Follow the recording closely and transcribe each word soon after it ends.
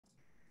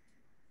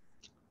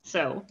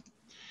So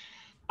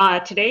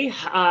today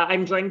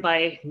I'm joined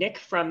by Nick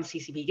from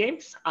CCP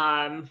Games.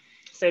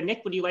 So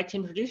Nick, would you like to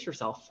introduce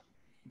yourself?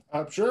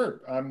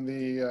 Sure. I'm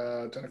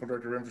the technical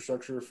director of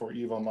infrastructure for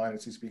EVE Online at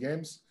CCP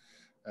Games.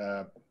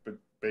 But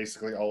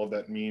basically all of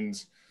that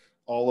means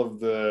all of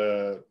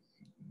the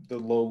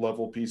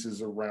low-level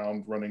pieces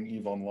around running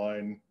EVE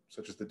Online,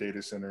 such as the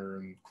data center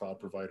and cloud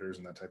providers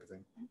and that type of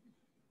thing.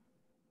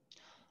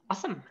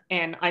 Awesome.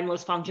 And I'm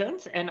Liz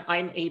Fong-Jones, and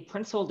I'm a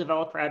principal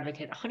developer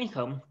advocate at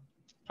Honeycomb,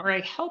 where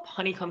I help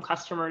Honeycomb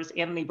customers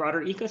and the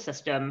broader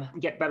ecosystem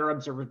get better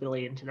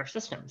observability into their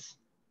systems.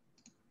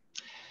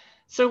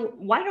 So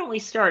why don't we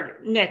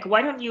start? Nick,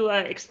 why don't you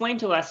explain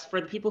to us, for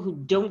the people who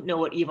don't know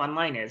what EVE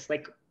Online is,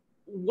 like,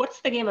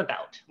 what's the game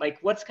about? Like,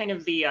 what's kind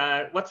of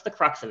the, what's the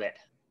crux of it?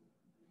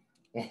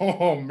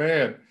 Oh,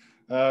 man.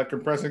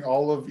 Compressing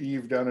all of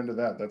EVE down into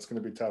that's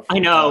going to be tough. I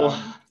know.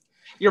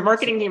 Your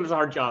marketing team is a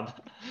hard job.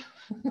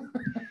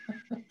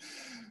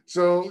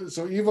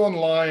 So EVE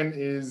Online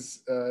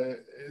is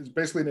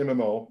basically an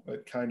MMO.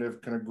 It kind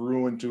of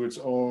grew into its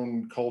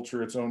own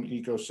culture, its own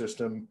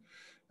ecosystem.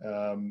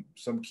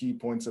 Some key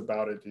points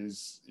about it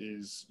is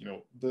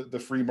the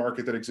free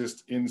market that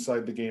exists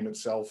inside the game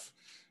itself,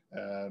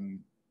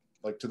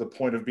 like to the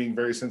point of being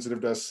very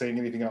sensitive to us saying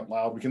anything out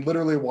loud. We can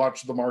literally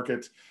watch the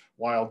market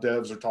while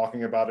devs are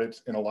talking about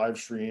it in a live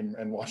stream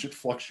and watch it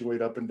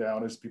fluctuate up and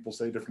down as people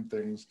say different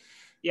things.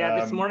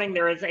 Yeah, this morning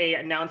there was an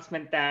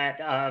announcement that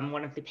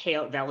one of the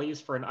payout values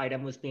for an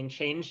item was being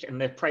changed, and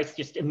the price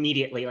just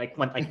immediately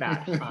went like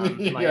that.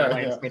 My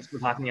alliance mates were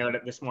talking about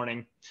it this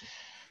morning.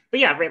 But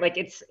yeah, right, like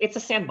it's a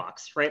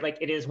sandbox, right? Like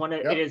it is one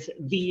of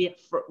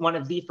one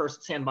of the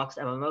first sandbox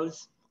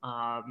MMOs.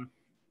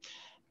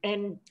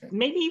 And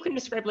maybe you can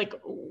describe like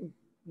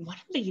one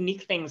of the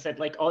unique things that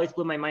like always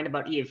blew my mind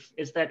about EVE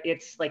is that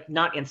it's like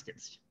not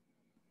instanced.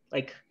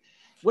 Like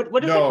what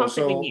does that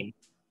constantly mean?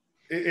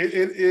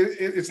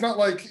 It's not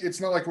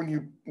like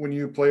when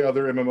you play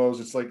other MMOs.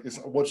 It's like,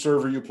 what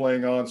server are you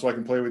playing on, so I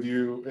can play with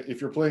you.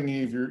 If you're playing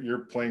EVE, you're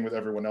playing with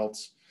everyone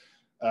else,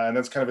 and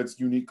that's kind of its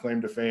unique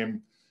claim to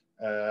fame,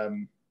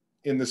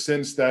 in the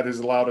sense that has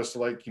allowed us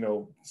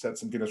to set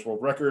some Guinness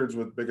World Records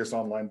with biggest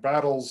online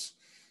battles,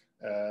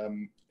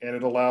 and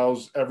it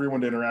allows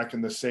everyone to interact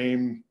in the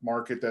same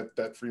market,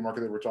 that free market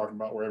that we're talking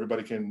about, where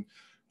everybody can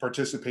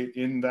participate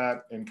in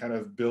that and kind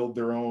of build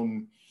their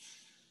own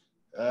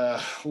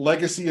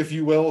legacy, if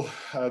you will.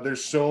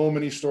 There's so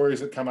many stories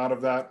that come out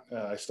of that.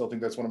 I still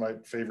think that's one of my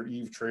favorite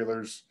EVE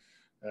trailers,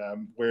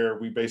 where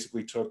we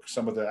basically took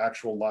some of the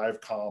actual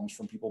live comms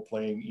from people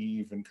playing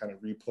EVE and kind of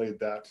replayed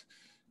that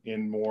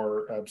in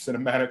more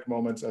cinematic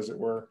moments, as it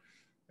were.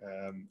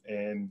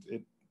 And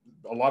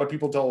a lot of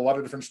people tell a lot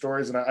of different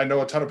stories, and I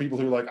know a ton of people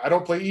who are like, I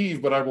don't play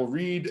EVE, but I will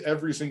read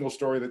every single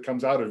story that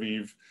comes out of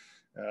EVE,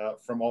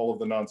 from all of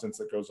the nonsense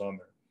that goes on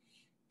there.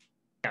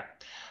 Yeah.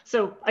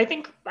 So I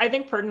think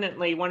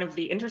pertinently, one of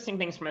the interesting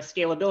things from a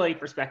scalability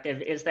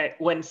perspective is that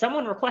when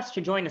someone requests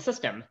to join a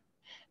system,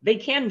 they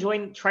can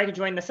try to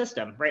join the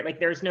system, right? Like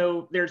there's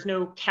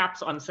no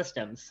caps on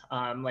systems.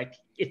 Like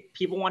if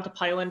people want to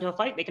pile into a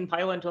fight, they can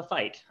pile into a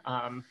fight,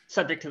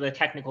 subject to the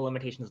technical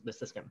limitations of the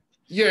system.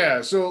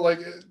 Yeah, so like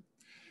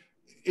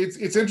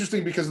it's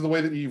interesting because of the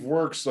way that EVE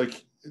works.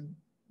 Like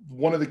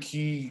one of the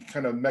key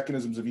kind of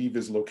mechanisms of EVE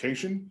is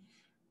location.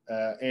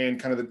 And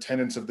kind of the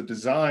tenets of the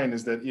design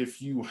is that if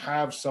you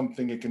have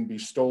something, it can be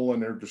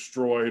stolen or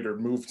destroyed or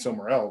moved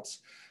somewhere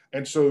else.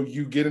 And so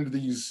you get into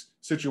these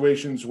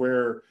situations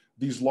where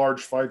these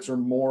large fights are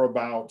more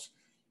about,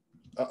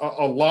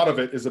 a lot of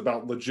it is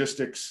about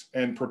logistics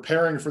and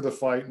preparing for the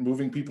fight,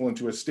 moving people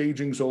into a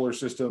staging solar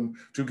system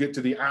to get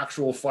to the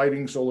actual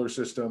fighting solar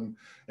system,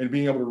 and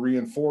being able to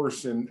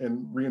reinforce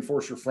and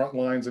reinforce your front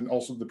lines and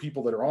also the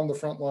people that are on the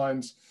front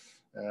lines.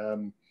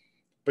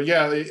 But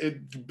yeah,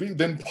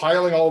 then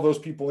piling all of those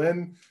people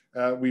in,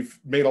 we've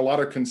made a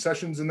lot of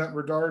concessions in that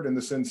regard, in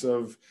the sense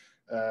of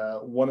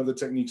one of the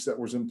techniques that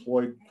was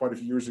employed quite a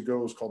few years ago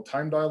was called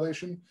time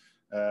dilation,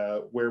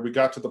 where we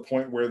got to the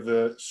point where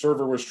the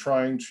server was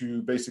trying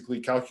to basically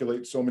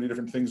calculate so many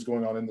different things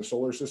going on in the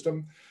solar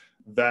system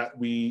that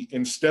we,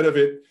 instead of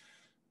it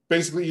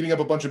basically eating up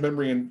a bunch of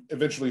memory and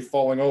eventually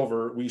falling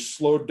over, we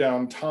slowed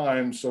down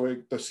time so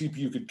the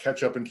CPU could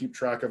catch up and keep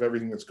track of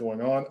everything that's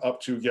going on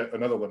up to yet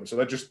another limit. So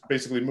that just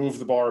basically moved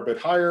the bar a bit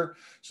higher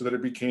so that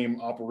it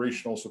became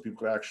operational, so people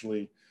could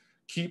actually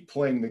keep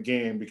playing the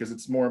game, because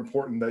it's more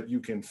important that you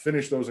can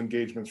finish those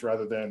engagements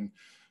rather than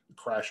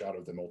crash out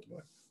of them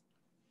ultimately.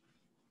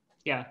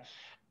 Yeah.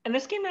 And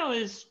this game now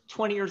is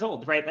 20 years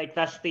old, right? Like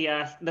that's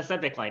the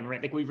subject line,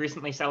 right? Like we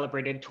recently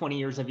celebrated 20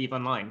 years of EVE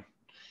Online.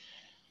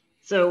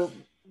 So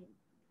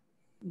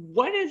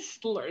what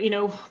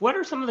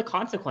are some of the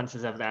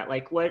consequences of that?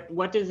 Like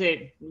what does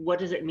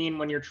it mean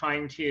when you're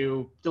trying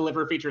to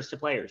deliver features to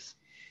players?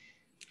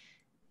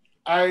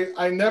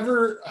 I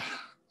never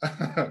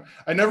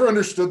I never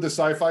understood the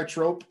sci-fi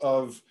trope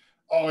of,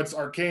 oh, it's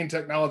arcane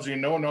technology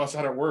and no one knows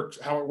how it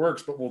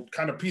works, but we'll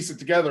kind of piece it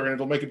together and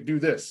it'll make it do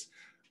this.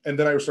 And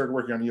then I started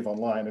working on EVE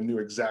Online and knew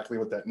exactly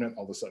what that meant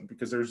all of a sudden,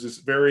 because there's this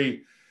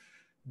very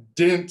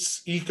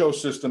dense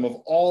ecosystem of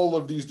all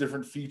of these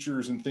different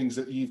features and things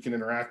that Eve can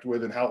interact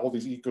with, and how all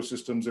these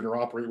ecosystems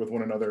interoperate with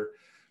one another.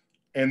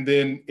 And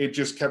then it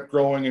just kept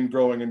growing and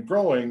growing and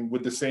growing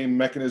with the same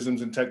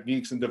mechanisms and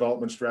techniques and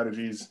development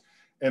strategies.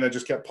 And it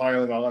just kept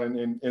piling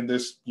on. And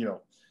this, you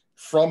know,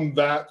 from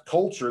that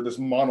culture, this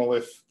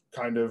monolith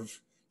kind of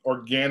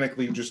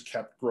organically just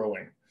kept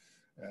growing.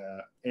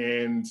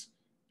 And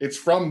it's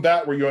from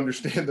that where you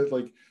understand that,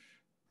 like,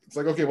 it's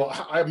like, okay,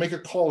 well, I make a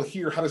call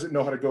here. How does it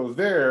know how to go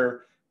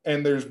there?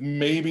 And there's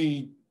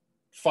maybe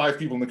 5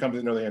 people in the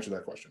company that know the answer to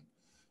that question.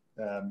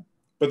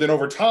 But then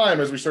over time,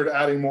 as we started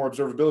adding more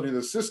observability to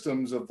the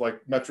systems of like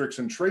metrics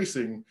and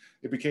tracing,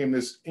 it became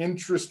this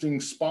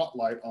interesting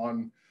spotlight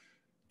on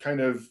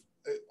kind of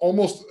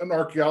almost an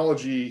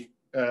archaeology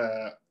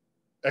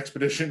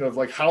expedition of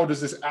like, how does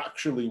this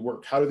actually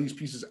work? How do these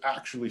pieces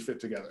actually fit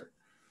together?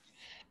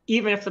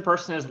 Even if the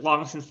person has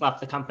long since left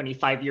the company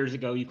 5 years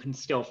ago, you can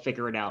still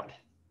figure it out.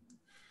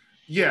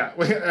 Yeah,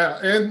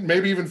 and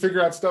maybe even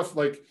figure out stuff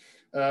like,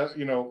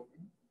 you know,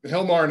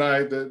 Hilmar and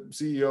I, the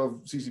CEO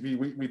of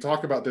CCP, we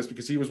talk about this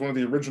because he was one of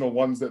the original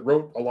ones that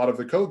wrote a lot of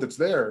the code that's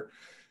there.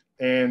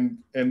 And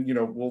you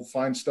know, we'll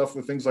find stuff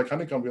with things like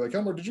Honeycomb, be like,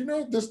 Hilmar, did you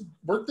know this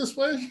worked this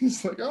way?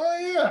 He's like, oh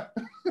yeah.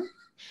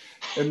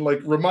 And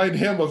like remind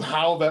him of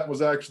how that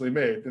was actually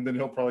made. And then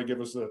he'll probably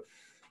give us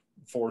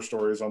 4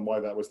 stories on why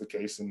that was the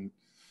case and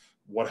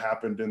what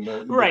happened in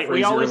the right.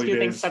 We always do days.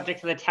 Things subject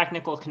to the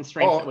technical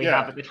constraints that we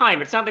have at the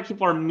time. It's not that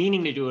people are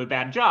meaning to do a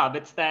bad job.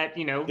 It's that,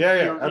 you know,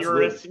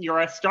 you're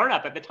a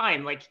startup at the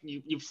time. Like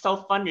you've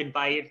self-funded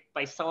by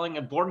selling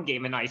a board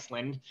game in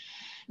Iceland.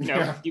 You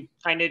know, you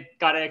kind of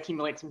got to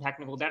accumulate some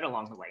technical debt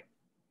along the way.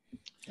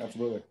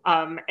 Absolutely.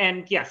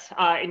 And yes,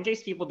 in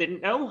case people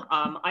didn't know,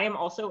 I am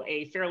also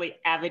a fairly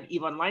avid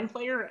EVE Online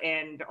player,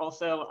 and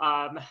also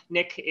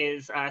Nick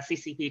is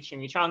CCP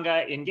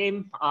Chimichanga in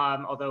game,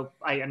 although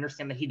I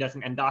understand that he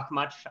doesn't endock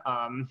much.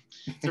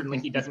 Certainly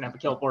he doesn't have a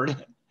kill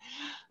board.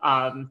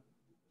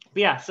 But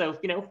yeah, so,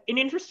 you know, in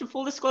interest of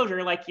full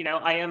disclosure, like, you know,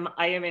 I am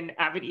an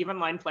avid EVE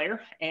Online player,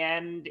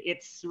 and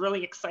it's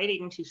really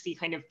exciting to see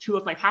kind of 2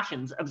 of my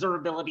passions,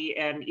 observability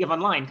and EVE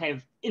Online, kind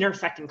of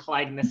intersect and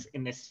collide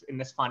in this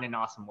fun and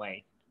awesome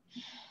way.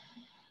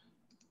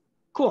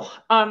 Cool.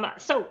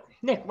 So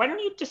Nick, why don't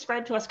you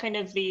describe to us kind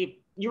of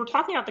you were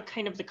talking about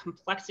the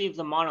complexity of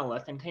the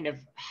monolith and kind of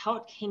how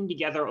it came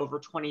together over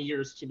 20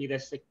 years to be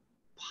this like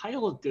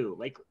pile of goo.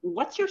 Like,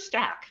 what's your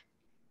stack?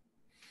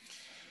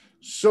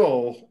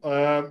 So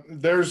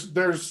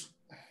there's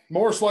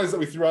more slides that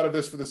we threw out of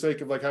this for the sake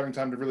of like having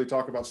time to really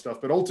talk about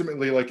stuff. But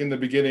ultimately, like in the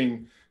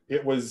beginning,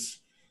 it was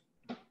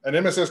an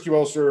MS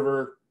SQL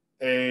server,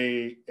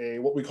 a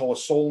what we call a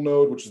soul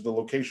node, which is the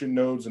location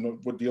nodes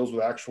and what deals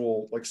with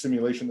actual like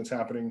simulation that's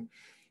happening,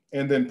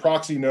 and then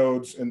proxy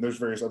nodes. And there's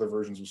various other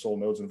versions of soul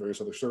nodes and various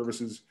other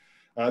services.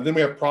 Then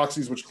we have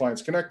proxies, which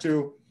clients connect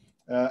to.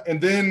 And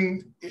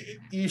then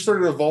you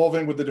started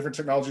evolving with the different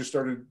technologies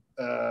started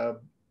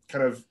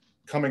kind of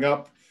coming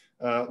up,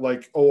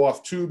 like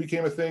OAuth 2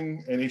 became a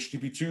thing, and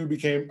HTTP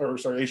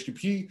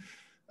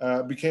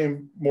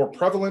became more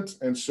prevalent.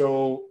 And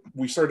so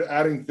we started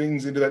adding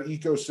things into that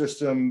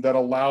ecosystem that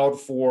allowed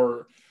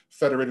for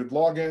federated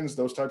logins,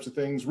 those types of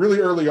things. Really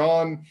early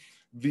on,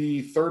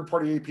 the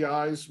third-party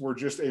APIs were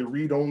just a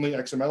read-only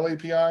XML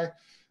API.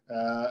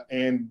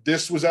 And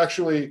this was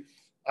actually,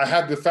 I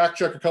had to fact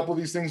check a couple of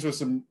these things with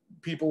some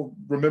people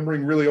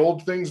remembering really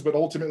old things, but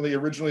ultimately,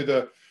 originally,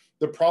 the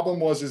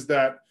problem is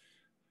that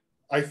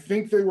I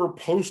think they were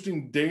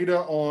posting data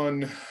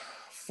on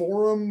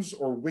forums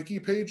or wiki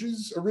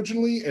pages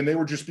originally, and they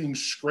were just being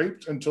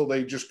scraped until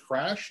they just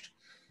crashed.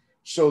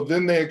 So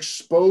then they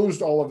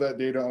exposed all of that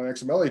data on an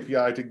XML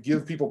API to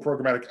give people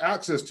programmatic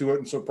access to it,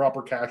 and so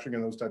proper caching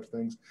and those types of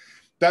things.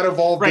 That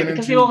evolved right,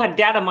 because people had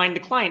data mined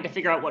the client to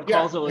figure out what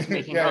calls it was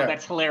making.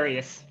 That's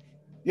hilarious.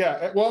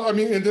 Yeah, well, I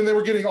mean, and then they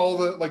were getting all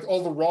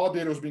the raw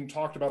data was being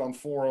talked about on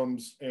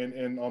forums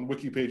and on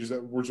wiki pages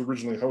that was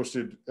originally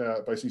hosted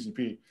by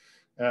CCP.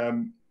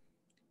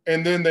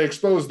 And then they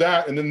exposed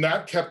that, and then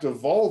that kept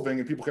evolving,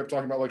 and people kept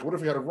talking about, like, what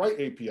if we had a write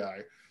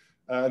API?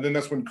 And then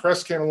that's when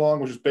Crest came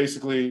along, which is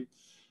basically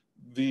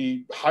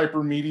the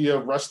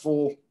hypermedia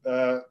RESTful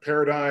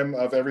paradigm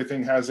of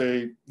everything has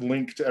a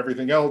link to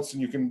everything else,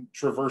 and you can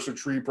traverse a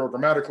tree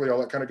programmatically, all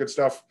that kind of good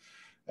stuff.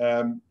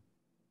 And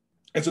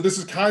so this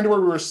is kind of where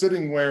we were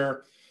sitting,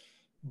 where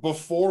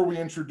before we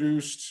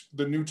introduced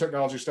the new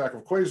technology stack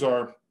of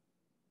Quasar,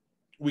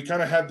 we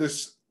kind of had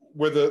this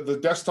where the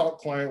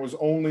desktop client was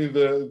only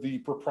the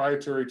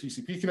proprietary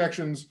TCP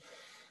connections.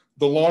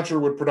 The launcher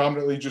would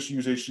predominantly just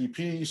use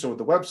HTTP, so with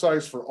the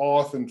websites for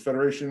auth and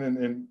federation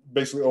and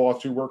basically OAuth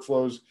 2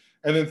 workflows.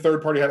 And then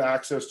third party had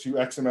access to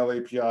XML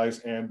APIs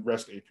and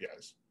REST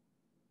APIs.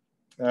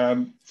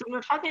 So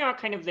we're talking about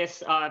kind of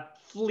this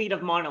fleet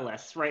of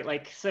monoliths, right?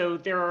 Like, so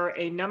there are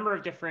a number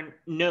of different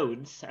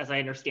nodes, as I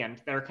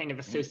understand, that are kind of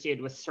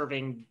associated with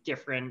serving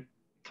different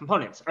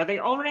components. Are they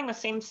all running the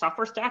same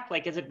software stack?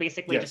 Like, is it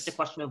basically just a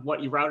question of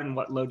what you route and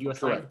what load you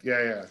assign? Correct.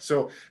 Yeah.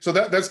 So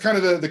that's kind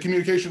of the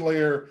communication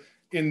layer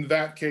in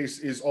that case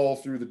is all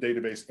through the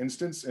database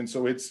instance. And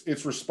so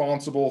it's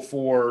responsible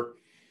for,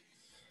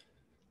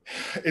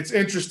 it's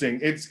interesting.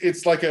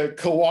 It's like a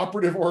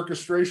cooperative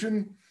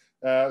orchestration.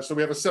 So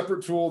we have a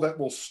separate tool that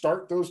will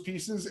start those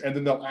pieces, and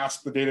then they'll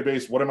ask the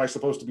database, what am I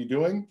supposed to be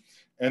doing?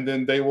 And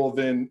then they will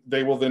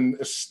then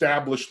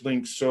establish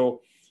links.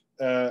 So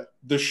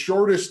the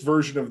shortest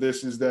version of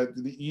this is that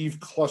the Eve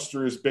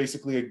cluster is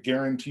basically a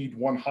guaranteed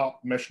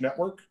one-hop mesh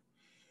network,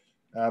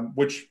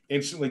 which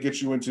instantly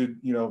gets you into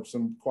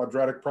some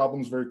quadratic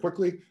problems very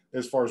quickly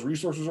as far as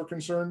resources are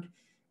concerned.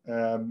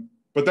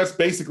 But that's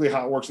basically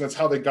how it works, and that's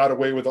how they got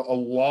away with a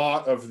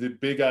lot of the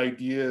big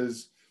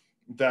ideas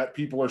that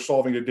people are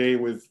solving today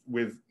with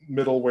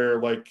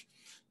middleware like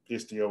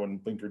Istio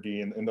and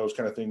Linkerd and those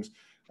kind of things.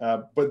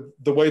 But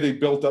the way they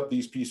built up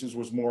these pieces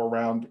was more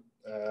around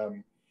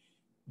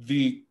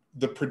the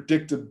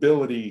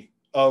predictability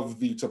of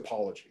the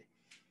topology.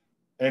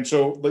 And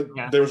so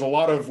there was a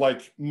lot of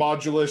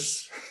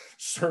modulus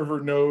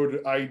server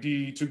node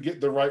ID to get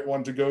the right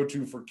one to go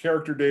to for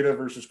character data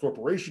versus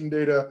corporation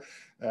data.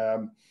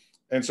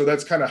 And so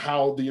that's kind of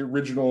how the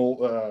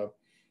original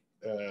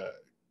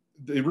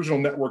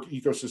network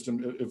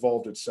ecosystem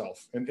evolved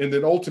itself. And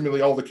then ultimately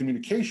all the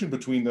communication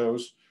between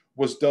those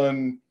was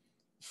done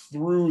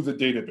through the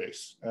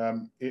database.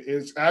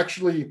 It's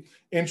actually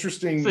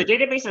interesting. So the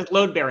database is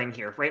load bearing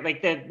here, right?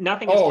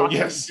 Nothing is talking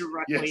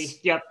directly.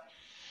 Yes. Yep.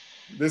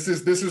 This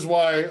is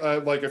why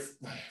if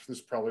this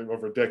is probably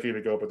over a decade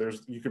ago, but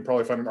you can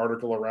probably find an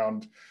article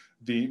around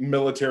the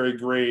military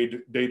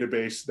grade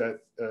database that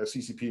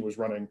CCP was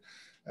running.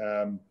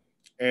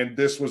 And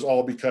this was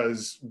all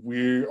because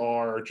we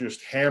are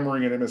just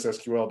hammering an MS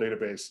SQL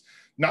database,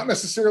 not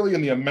necessarily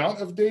in the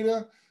amount of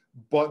data,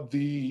 but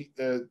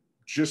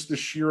just the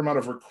sheer amount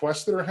of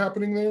requests that are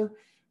happening there.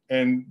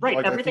 And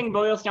everything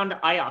boils down to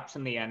IOPS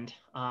in the end.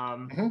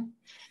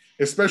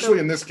 Especially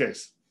in this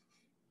case.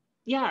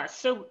 Yeah,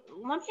 so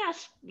let me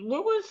ask,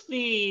 what was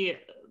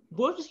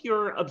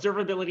your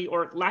observability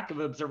or lack of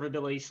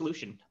observability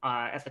solution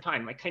at the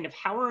time?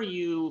 How are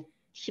you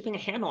keeping a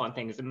handle on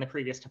things in the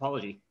previous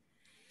topology?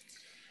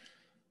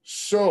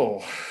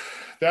 So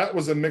that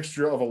was a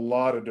mixture of a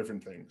lot of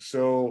different things.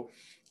 So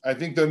I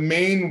think the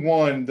main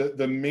one,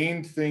 the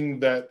main thing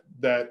that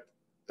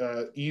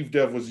Eve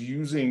Dev was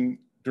using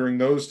during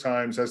those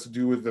times has to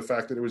do with the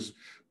fact that it was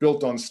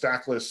built on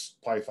stackless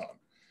Python.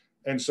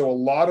 And so a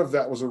lot of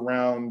that was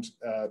around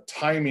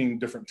timing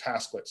different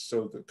tasklets,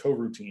 so the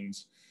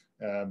coroutines,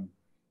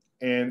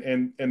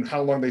 and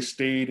how long they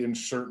stayed in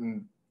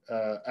certain,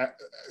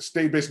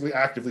 stayed basically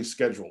actively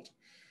scheduled.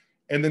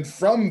 And then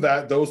from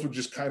that, those would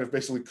just kind of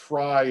basically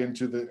cry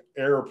into the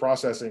error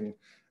processing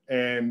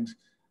and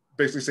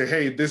basically say,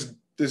 hey, this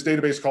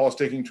database call is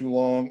taking too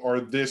long, or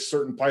this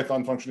certain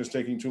Python function is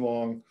taking too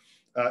long,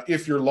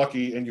 if you're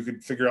lucky, and you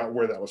could figure out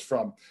where that was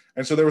from.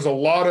 And so there was a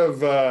lot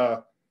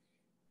of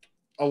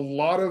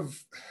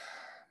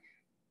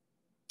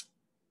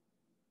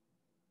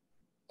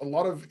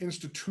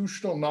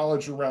institutional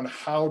knowledge around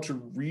how to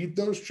read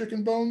those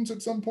chicken bones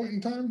at some point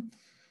in time.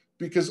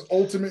 Because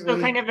ultimately, so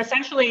kind of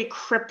essentially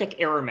cryptic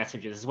error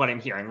messages is what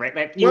I'm hearing, right?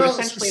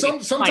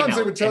 Sometimes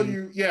they would tell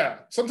you,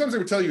 sometimes they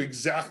would tell you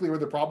exactly where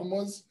the problem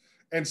was,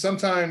 and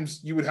sometimes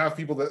you would have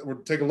people that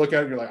would take a look at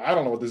it and you're like, I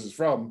don't know what this is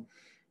from,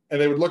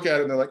 and they would look at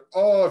it and they're like,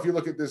 oh, if you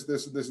look at this,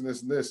 this, and this, and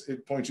this, and this,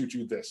 it points you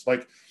to this.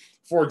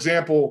 For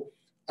example,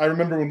 I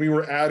remember when we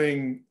were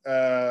adding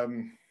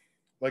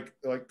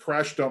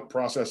crash dump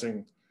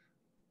processing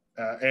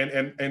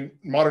and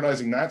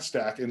modernizing that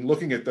stack and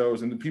looking at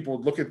those, and then people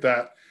would look at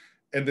that.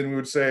 And then we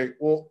would say,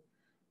 well,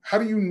 how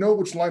do you know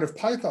which line of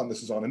Python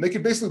this is on? And they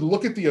could basically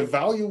look at the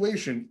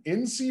evaluation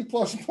in C++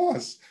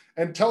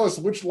 and tell us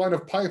which line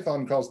of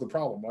Python caused the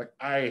problem.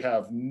 I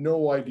have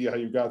no idea how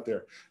you got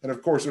there. And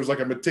of course, there's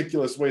a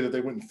meticulous way that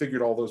they went and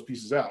figured all those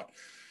pieces out.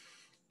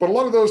 But a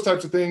lot of those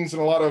types of things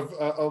and a lot of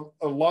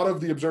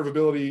the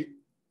observability,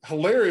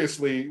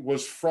 hilariously,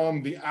 was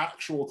from the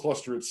actual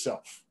cluster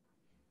itself.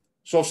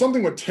 So if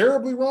something went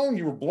terribly wrong,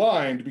 you were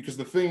blind because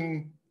the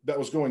thing that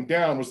was going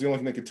down was the only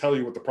thing that could tell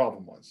you what the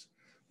problem was.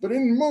 But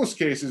in most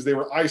cases, they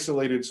were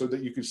isolated so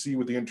that you could see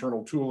with the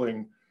internal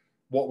tooling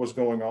what was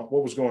going on,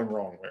 what was going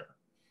wrong where.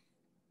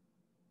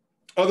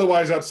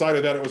 Otherwise, outside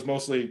of that, it was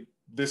mostly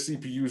this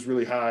CPU is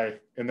really high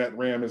and that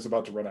RAM is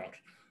about to run out.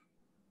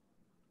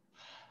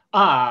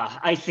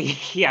 I see.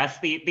 Yes,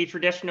 the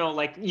traditional,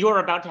 you're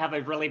about to have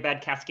a really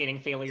bad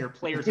cascading failure,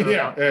 players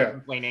are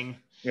complaining.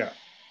 Yeah.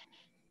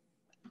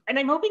 And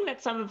I'm hoping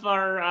that some of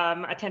our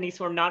attendees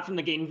who are not from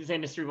the games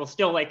industry will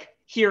still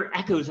hear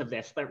echoes of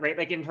this, right?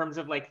 In terms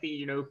of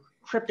the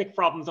cryptic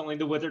problems only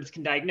the wizards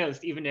can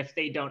diagnose, even if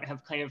they don't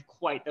have kind of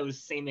quite those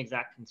same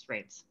exact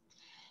constraints.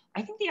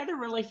 I think the other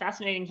really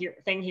fascinating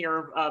thing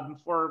here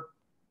for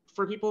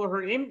people who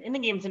are in the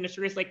games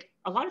industry is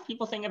a lot of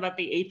people think about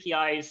the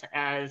APIs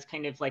as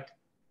kind of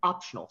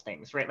optional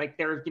things, right?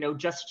 They're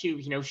just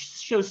to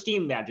show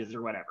Steam badges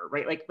or whatever,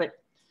 right? But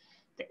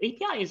the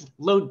API is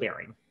load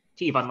bearing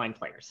to EVE Online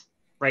players,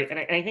 right? And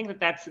I think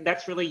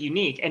that's really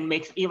unique and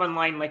makes EVE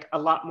Online a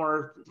lot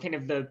more kind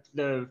of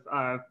the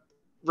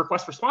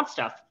request response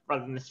stuff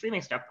rather than the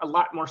streaming stuff a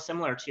lot more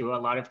similar to a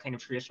lot of kind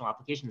of traditional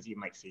applications you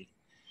might see.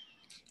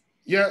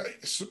 Yeah,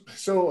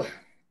 so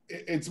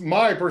it's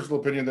my personal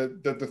opinion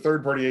that the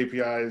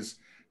third-party APIs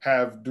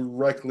have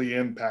directly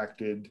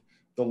impacted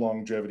the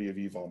longevity of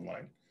EVE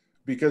Online,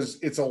 because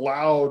it's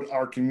allowed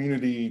our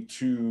community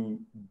to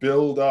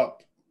build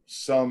up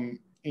some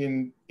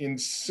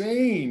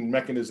insane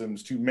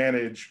mechanisms to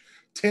manage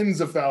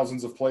tens of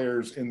thousands of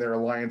players in their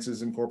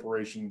alliances and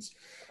corporations,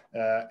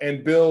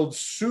 and build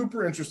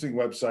super interesting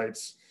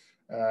websites,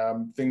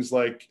 things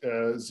like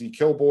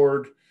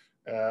zKillboard,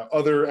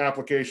 other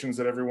applications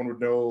that everyone would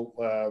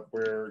know,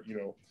 where, you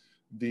know,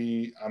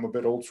 I'm a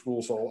bit old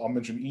school, so I'll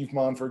mention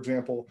EveMon, for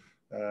example.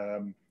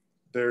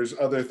 There's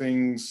other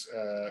things,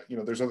 you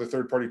know, there's other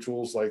third-party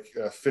tools like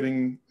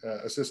fitting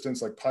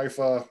assistants like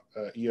PyFa.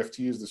 EFT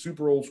is the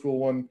super old school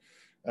one.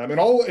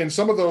 And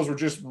some of those were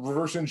just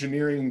reverse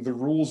engineering the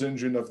rules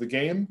engine of the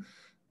game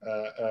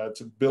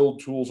to build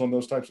tools on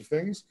those types of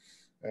things.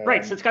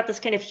 Right, so it's got this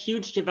kind of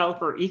huge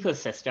developer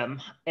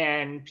ecosystem,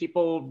 and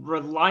people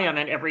rely on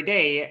it every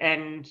day.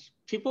 And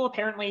people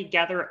apparently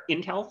gather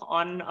intel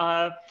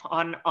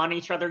on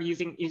each other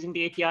using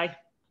the API.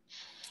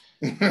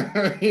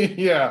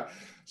 Yeah,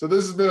 so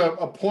this has been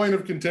a point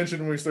of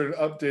contention when we started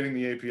updating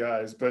the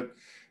APIs, but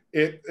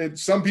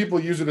some people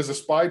use it as a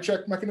spy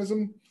check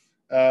mechanism.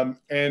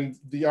 And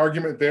the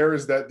argument there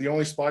is that the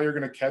only spy you're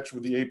going to catch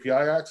with the API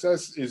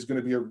access is going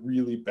to be a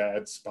really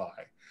bad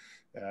spy.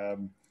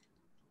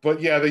 But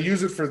yeah, they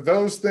use it for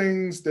those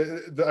things.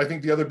 I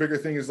think the other bigger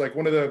thing is like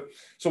one of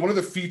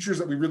the features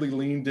that we really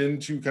leaned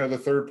into, kind of the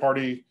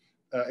third-party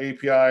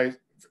API,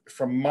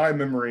 from my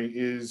memory,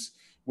 is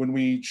when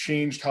we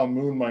changed how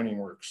moon mining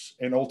works.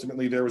 And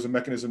ultimately there was a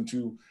mechanism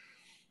to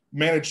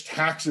manage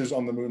taxes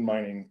on the moon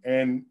mining.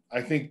 And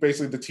I think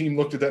basically the team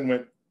looked at that and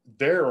went,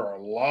 there are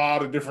a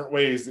lot of different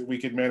ways that we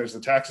could manage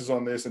the taxes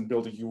on this and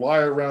build a UI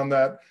around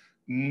that.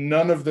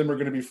 None of them are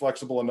going to be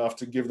flexible enough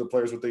to give the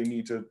players what they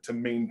need to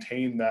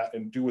maintain that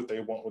and do what they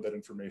want with that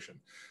information.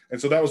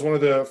 And so that was one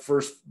of the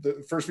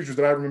first features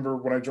that I remember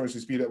when I joined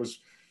CCP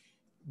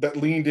that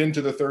leaned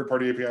into the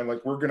third-party API. And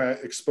like, we're going to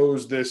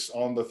expose this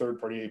on the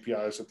third-party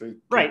APIs that they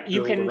right.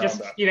 You can just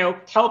that. You know,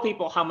 tell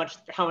people how much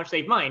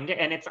they've mined,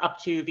 and it's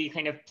up to the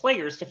kind of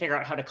players to figure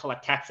out how to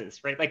collect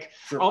taxes, right? Like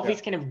all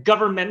these kind of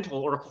governmental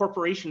or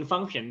corporation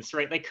functions,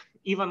 right? Like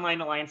EVE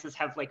Online alliances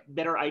have like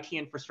better IT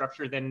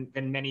infrastructure than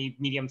many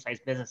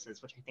medium-sized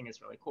businesses, which I think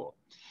is really cool.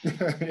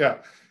 Yeah,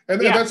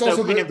 and that's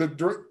also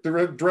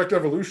the direct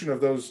evolution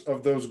of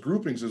those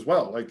groupings as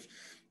well. Like,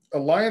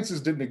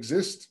 alliances didn't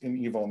exist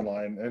in EVE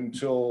Online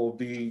until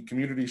the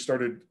community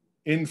started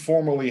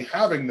informally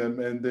having them,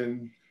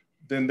 and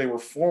then they were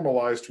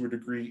formalized to a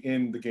degree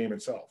in the game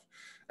itself.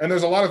 And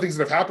there's a lot of things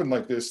that have happened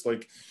like this.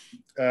 Like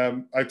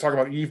I talk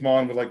about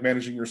EveMon with like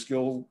managing your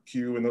skill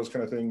queue and those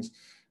kind of things.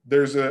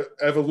 There's an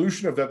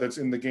evolution of that's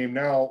in the game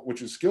now,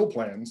 which is skill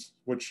plans,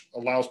 which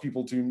allows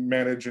people to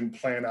manage and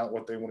plan out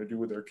what they want to do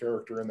with their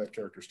character and that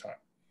character's time.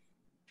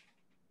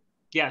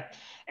 Yeah,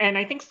 and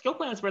I think skill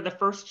plans were the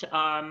first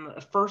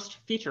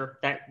feature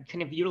that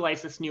kind of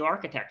utilized this new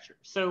architecture.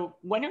 So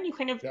why don't you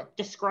kind of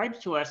describe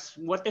to us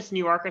what this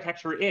new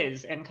architecture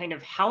is and kind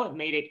of how it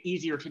made it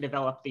easier to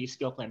develop the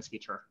skill plans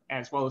feature,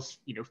 as well as,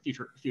 you know,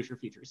 future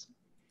features.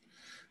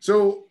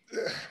 So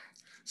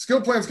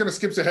skill plans kind of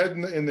skips ahead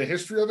in the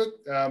history of it,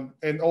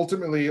 and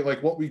ultimately,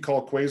 like what we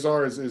call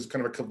Quasar is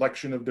kind of a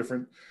collection of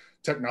different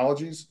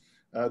technologies.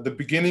 The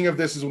beginning of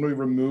this is when we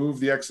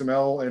removed the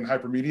XML and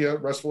hypermedia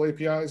RESTful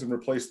APIs and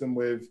replaced them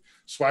with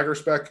Swagger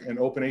Spec and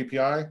Open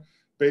API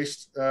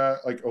based,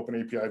 like Open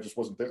API just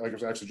wasn't there, like it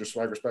was actually just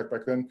Swagger Spec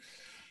back then.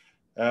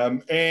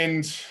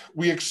 And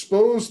we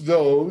exposed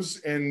those,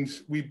 and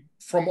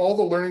from all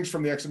the learnings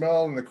from the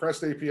XML and the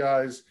Crest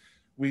APIs,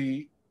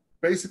 we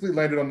basically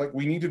landed on like,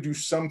 we need to do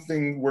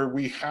something where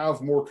we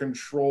have more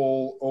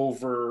control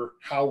over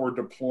how we're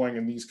deploying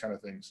and these kind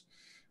of things.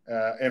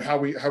 And how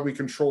we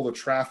control the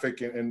traffic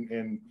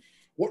and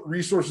what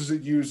resources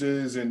it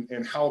uses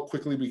and how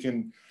quickly we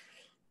can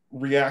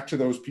react to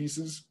those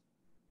pieces.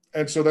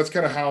 And so that's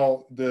kind of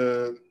how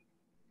the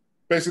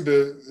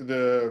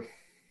ESI,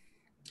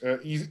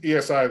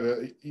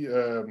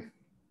 the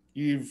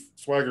EVE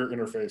Swagger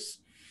interface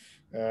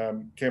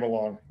came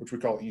along, which we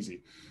call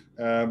Easy.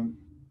 And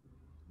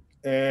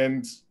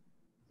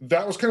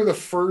that was kind of the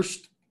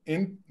first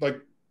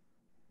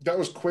that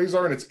was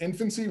Quasar in its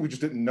infancy. We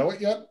just didn't know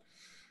it yet.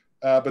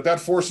 But that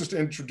forced us to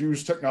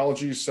introduce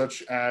technologies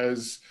such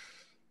as,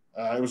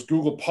 it was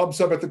Google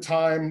PubSub at the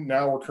time.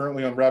 Now we're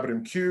currently on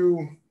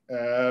RabbitMQ.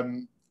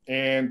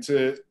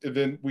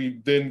 Then we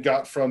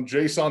got from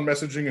JSON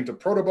messaging into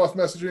protobuf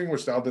messaging,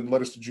 which now then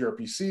led us to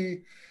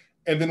gRPC.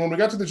 And then when we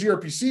got to the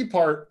gRPC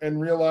part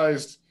and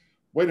realized,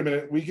 wait a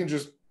minute, we can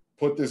just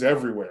put this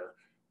everywhere.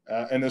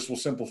 And this will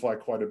simplify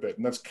quite a bit.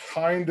 And that's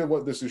kind of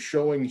what this is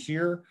showing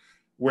here,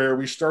 where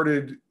we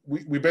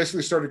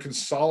basically started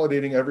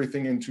consolidating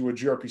everything into a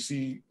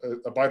gRPC,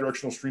 a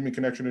bidirectional streaming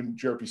connection in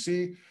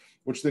gRPC,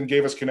 which then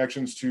gave us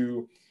connections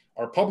to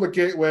our public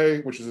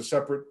gateway, which is a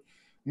separate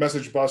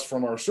message bus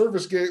from our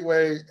service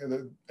gateway,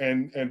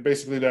 and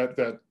basically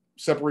that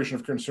separation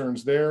of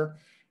concerns there.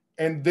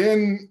 And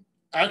then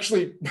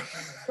actually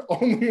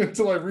only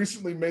until I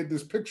recently made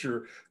this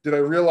picture did I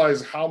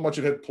realize how much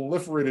it had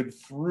proliferated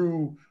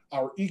through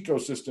our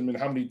ecosystem and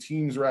how many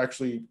teams are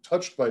actually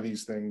touched by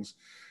these things.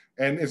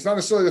 And it's not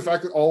necessarily the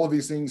fact that all of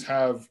these things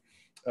have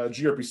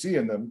gRPC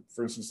in them.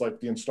 For instance, like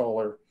the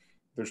installer,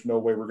 there's no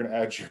way we're going to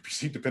add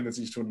gRPC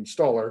dependencies to an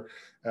installer,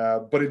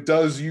 but it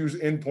does use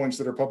endpoints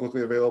that are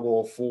publicly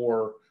available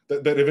for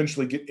that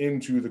eventually get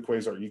into the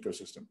Quasar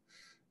ecosystem.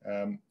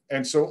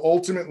 And so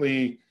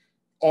ultimately,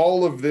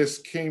 all of this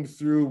came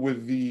through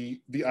with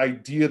the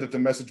idea that the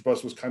message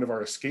bus was kind of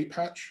our escape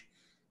hatch.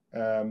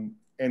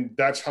 And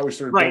that's how we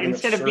started. Right.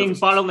 Instead of being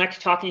bottlenecked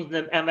talking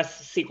to the MS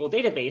SQL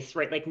database,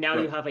 right? Like now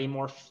you have a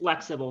more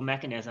flexible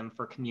mechanism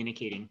for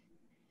communicating.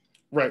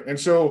 Right. And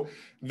so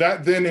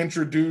that then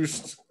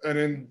introduced an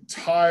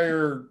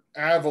entire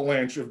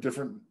avalanche of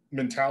different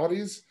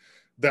mentalities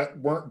that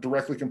weren't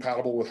directly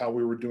compatible with how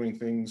we were doing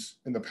things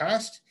in the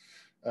past.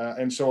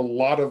 And so a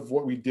lot of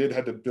what we did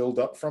had to build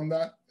up from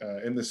that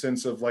in the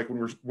sense of like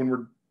when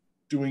we're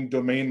doing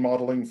domain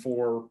modeling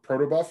for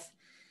protobuf,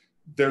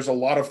 there's a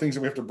lot of things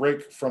that we have to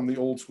break from the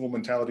old school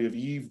mentality of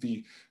Eve,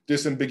 the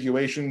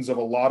disambiguations of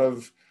a lot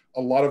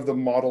of the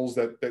models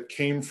that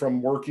came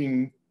from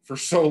working for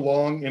so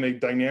long in a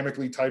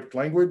dynamically typed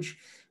language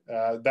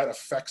that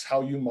affects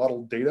how you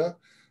model data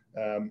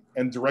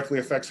and directly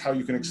affects how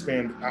you can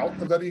expand out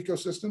of that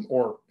ecosystem,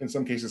 or in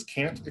some cases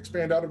can't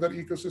expand out of that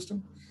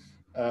ecosystem.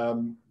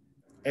 And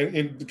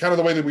kind of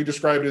the way that we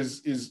describe it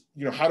is,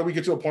 how do we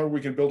get to a point where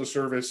we can build a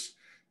service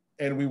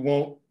and we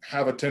won't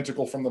have a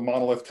tentacle from the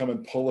monolith come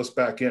and pull us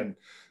back in?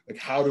 Like,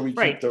 how do we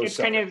keep those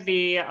separate? Kind of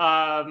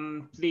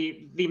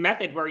the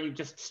method where you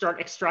just start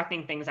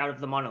extracting things out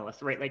of the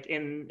monolith, right? Like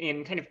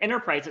in kind of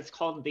enterprise, it's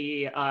called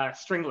the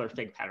stringler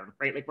fig pattern,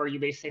 right? Like where you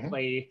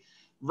basically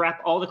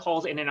wrap all the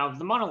calls in and out of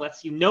the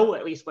monoliths, you know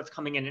at least what's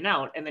coming in and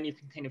out, and then you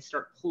can kind of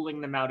start pulling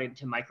them out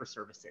into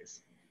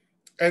microservices.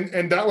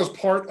 And that was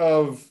part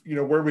of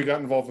where we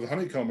got involved with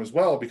Honeycomb as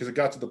well, because it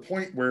got to the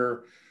point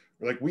where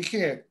like we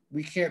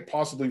can't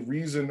possibly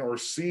reason or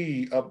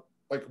see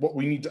like what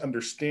we need to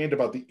understand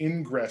about the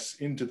ingress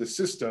into the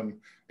system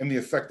and the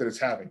effect that it's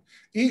having.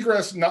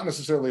 Egress, not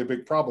necessarily a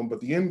big problem, but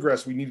the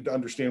ingress, we needed to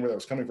understand where that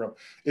was coming from,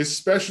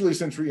 especially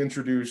since we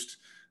introduced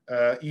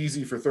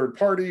Easy for third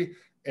party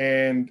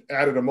and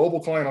added a mobile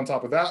client on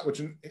top of that,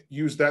 which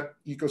used that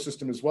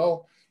ecosystem as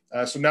well.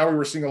 So now we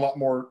were seeing a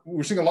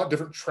lot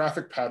different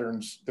traffic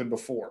patterns than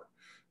before.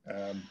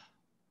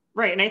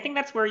 Right, and I think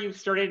that's where you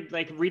started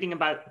like reading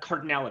about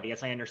cardinality,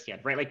 as I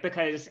understand, right? Like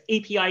because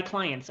API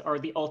clients are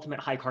the ultimate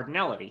high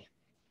cardinality.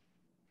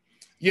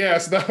 Yeah,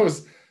 so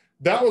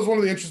that was one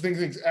of the interesting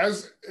things.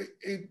 As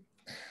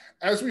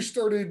we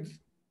started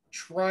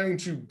trying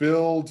to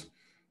build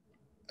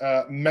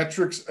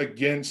metrics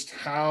against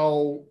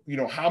how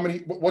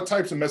what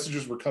types of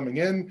messages were coming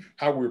in,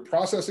 how we were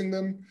processing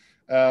them,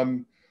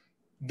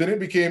 then it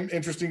became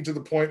interesting to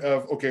the point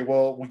of, okay,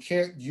 well, we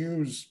can't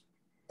use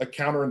a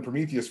counter in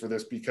Prometheus for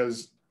this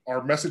because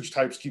our message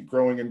types keep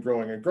growing and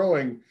growing and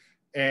growing,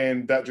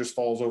 and that just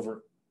falls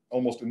over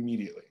almost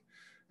immediately.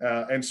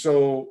 And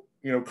so,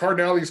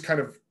 cardinality is kind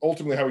of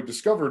ultimately how we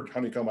discovered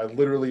Honeycomb. I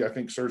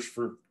think searched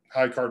for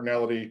high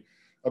cardinality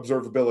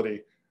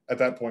observability at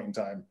that point in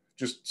time,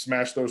 just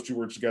smashed those two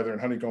words together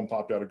and Honeycomb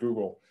popped out of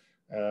Google.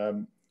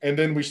 And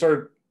then we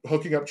started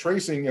hooking up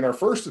tracing in our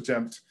first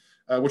attempt,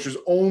 which is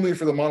only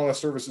for the monolith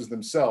services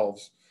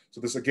themselves.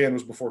 So this again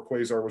was before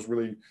Quasar was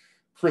really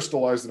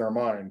crystallized in our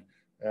mind.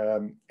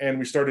 And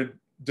we started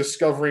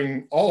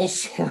discovering all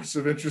sorts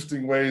of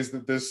interesting ways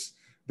that this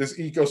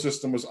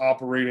ecosystem was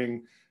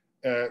operating.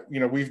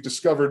 We've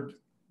discovered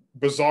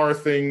bizarre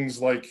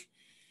things like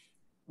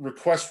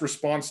request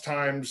response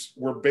times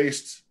were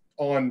based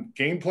on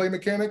gameplay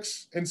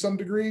mechanics in some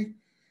degree.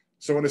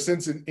 So in a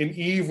sense, in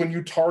Eve, when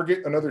you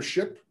target another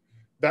ship,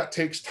 that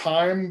takes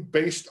time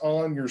based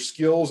on your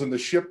skills and the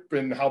ship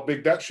and how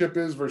big that ship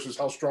is versus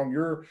how strong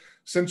your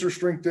sensor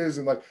strength is,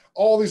 and like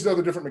all these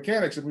other different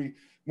mechanics. And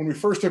when we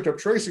first hooked up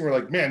tracing, we're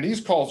like, man,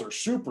 these calls are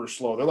super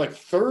slow. They're like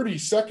 30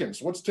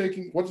 seconds. Why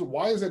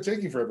is that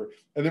taking forever?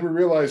 And then we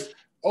realized,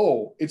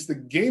 oh, it's the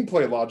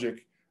gameplay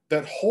logic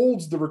that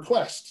holds the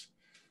request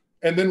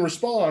and then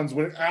responds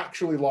when it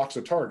actually locks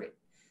a target.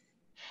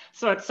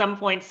 So at some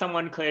point,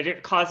 someone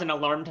could cause an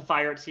alarm to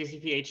fire at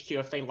CCP HQ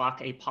if they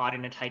lock a pod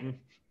in a Titan.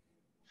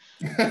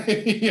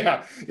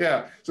 yeah.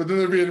 So then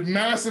there'd be a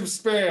massive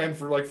span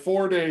for like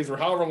 4 days or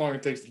however long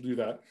it takes to do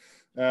that.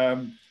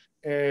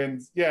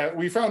 And yeah,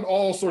 we found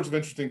all sorts of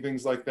interesting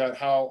things like that,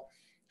 how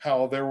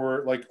there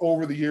were like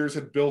over the years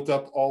had built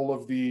up all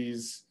of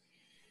these.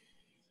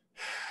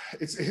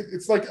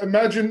 It's like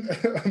imagine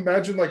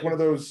like one of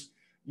those,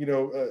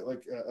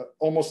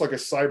 almost like a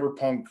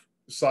cyberpunk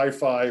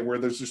sci-fi where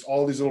there's just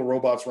all these little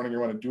robots running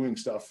around and doing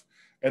stuff.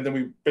 And then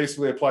we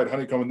basically applied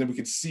Honeycomb, and then we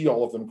could see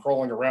all of them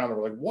crawling around. And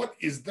we're like, what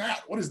is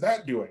that? What is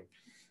that doing?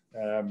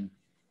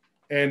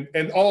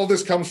 And all of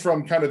this comes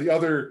from kind of the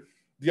other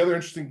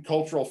interesting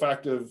cultural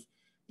fact of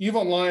EVE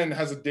Online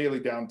has a daily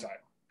downtime.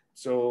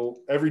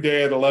 So every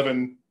day at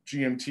 11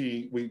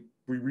 GMT, we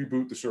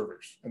reboot the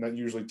servers, and that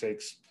usually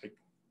takes like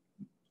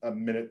a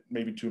minute,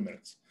 maybe 2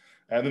 minutes.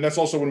 And then that's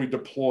also when we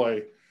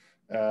deploy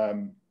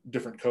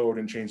different code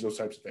and change those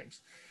types of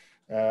things.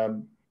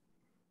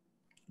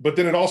 But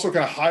then it also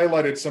kind of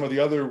highlighted some of the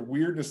other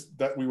weirdness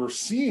that we were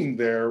seeing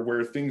there,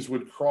 where things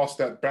would cross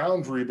that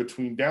boundary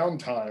between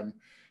downtime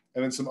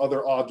and then some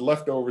other odd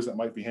leftovers that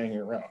might be hanging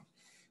around.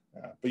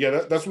 But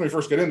yeah, that's when we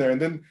first got in there.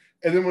 And then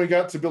when we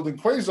got to building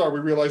Quasar, we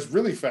realized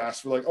really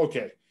fast, we're like,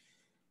 okay,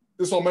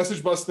 this whole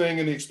message bus thing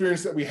and the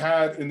experience that we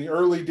had in the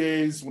early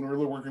days when we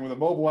were working with a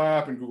mobile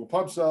app and Google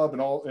PubSub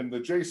and the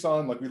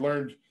JSON, like we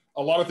learned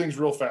a lot of things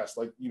real fast,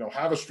 like,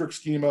 have a strict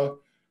schema,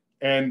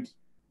 and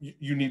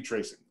you need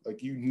tracing.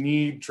 Like you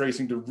need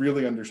tracing to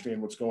really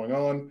understand what's going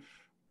on,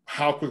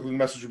 how quickly the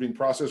messages are being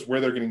processed, where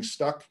they're getting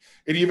stuck.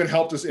 It even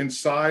helped us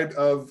inside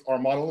of our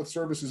monolith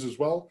services as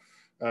well,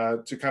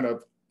 to kind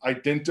of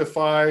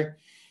identify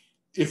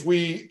if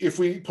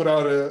we put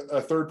out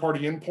a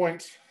third-party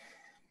endpoint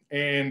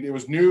and it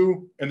was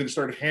new and then it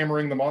started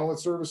hammering the monolith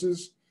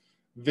services,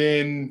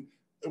 then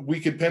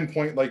we could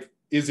pinpoint, like,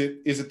 is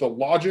it the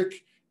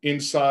logic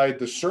inside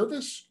the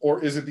service,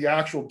 or is it the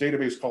actual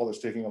database call that's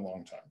taking a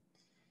long time?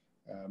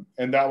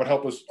 And that would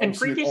help us. And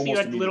previously you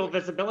had little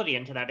visibility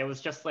into that. It was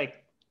just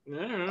like,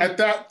 at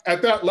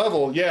that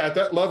level,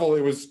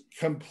 it was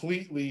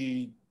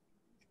completely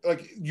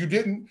like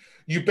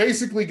you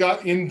basically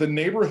got in the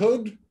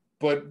neighborhood,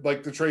 but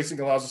like the tracing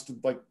allows us to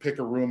like pick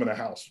a room in a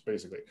house,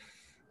 basically.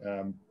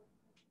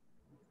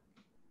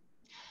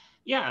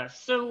 Yeah,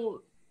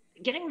 so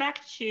getting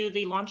back to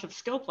the launch of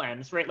skill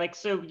plans, right? Like,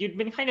 so you'd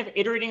been kind of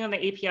iterating on the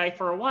API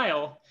for a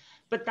while,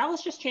 but that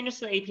was just changes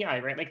to the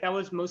API, right? Like that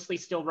was mostly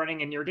still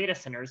running in your data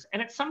centers.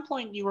 And at some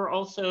point you were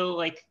also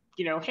like,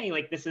 hey,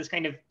 like this is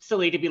kind of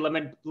silly to be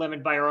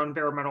limited by our own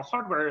bare metal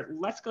hardware.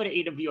 Let's go to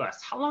AWS.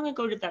 How long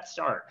ago did that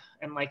start?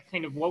 And like,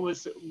 kind of what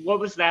was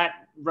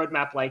that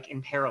roadmap like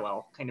in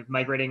parallel, kind of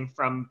migrating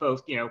from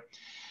both,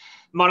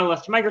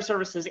 monolith to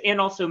microservices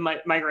and also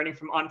migrating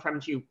from on-prem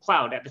to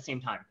cloud at the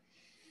same time?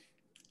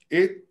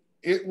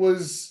 It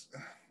was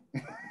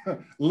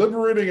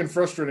liberating and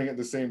frustrating at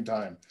the same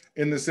time,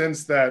 in the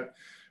sense that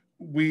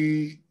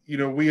we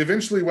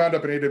eventually wound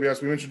up in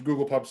AWS. We mentioned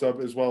Google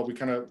PubSub as well. We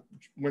kind of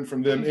went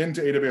from them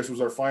into AWS,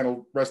 was our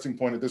final resting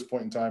point at this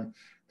point in time.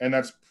 And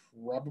that's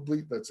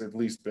at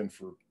least been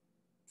for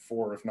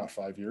 4, if not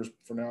 5 years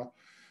from now.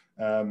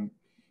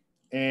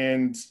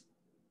 And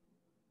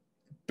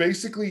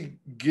basically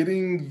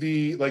getting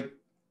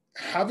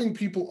having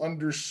people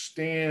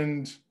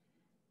understand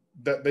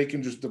that they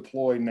can just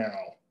deploy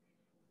now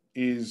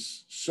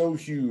is so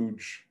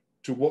huge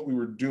to what we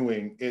were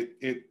doing.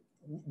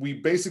 We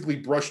basically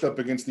brushed up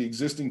against the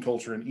existing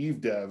culture in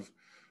Eve Dev,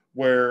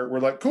 where we're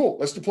like, cool,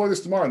 let's deploy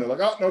this tomorrow. And they're like,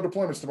 oh, no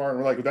deployments tomorrow. And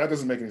we're like, well, that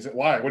doesn't make any sense.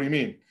 Why? What do you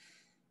mean?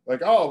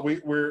 Like, oh,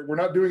 we're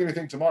not doing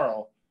anything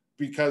tomorrow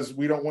because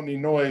we don't want any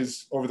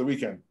noise over the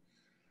weekend.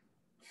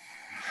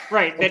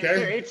 Right.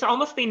 Okay. It's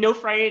almost the no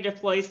Friday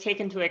deploys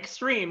taken to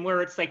extreme,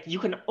 where it's like you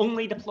can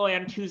only deploy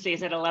on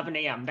Tuesdays at 11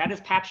 a.m. That is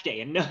patch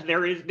day, and no,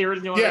 there is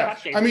no other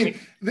patch day. I mean,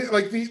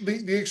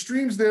 the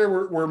extremes there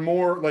were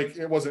more like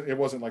it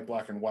wasn't like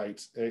black and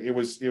white. It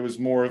was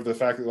more of the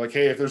fact that, like,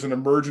 hey, if there's an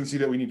emergency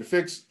that we need to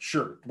fix,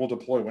 sure, we'll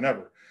deploy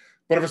whenever.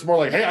 But if it's more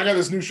like, hey, I got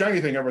this new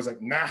shiny thing, everyone's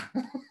like, nah,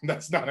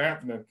 that's not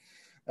happening.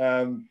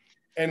 And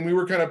we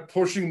were kind of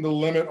pushing the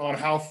limit on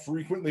how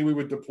frequently we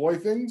would deploy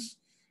things.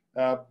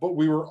 But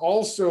we were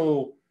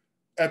also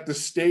at the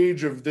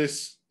stage of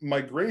this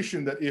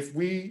migration that if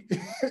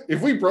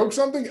we broke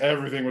something,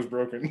 everything was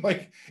broken.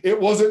 Like, it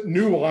wasn't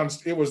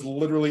nuanced. It was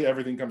literally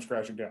everything comes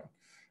crashing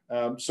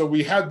down. So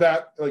we had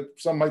that, like,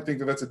 some might think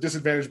that that's a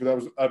disadvantage, but that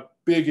was a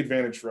big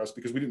advantage for us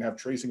because we didn't have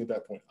tracing at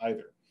that point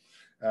either.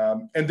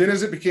 And then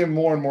as it became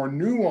more and more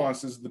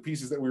nuanced, as the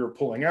pieces that we were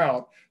pulling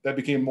out, that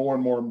became more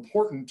and more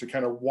important to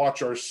kind of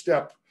watch our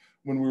step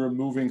when we were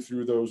moving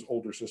through those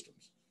older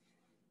systems.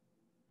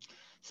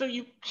 So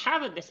you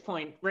have at this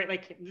point, right?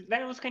 Like,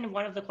 that was kind of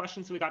one of the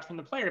questions we got from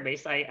the player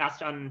base. I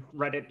asked on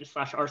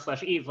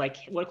Reddit/r/Eve, like,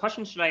 what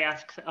questions should I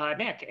ask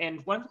Nick?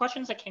 And one of the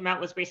questions that came out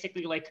was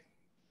basically like,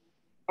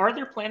 are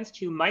there plans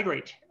to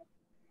migrate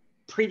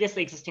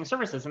previously existing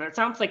services? And it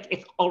sounds like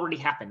it's already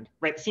happened,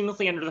 right?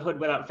 Seamlessly under the hood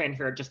without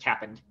fanfare, it just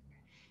happened.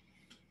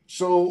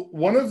 So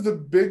one of the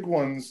big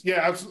ones,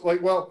 yeah, absolutely.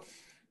 Like, well,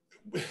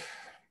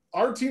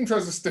 our team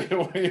tries to stay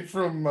away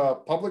from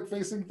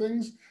public-facing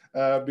things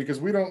because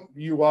we don't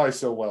UI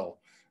so well.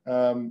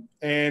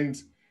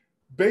 And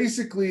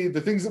basically,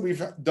 the things that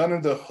we've done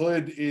in the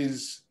hood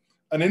is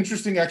an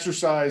interesting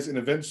exercise in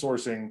event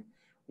sourcing,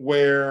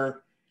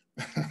 where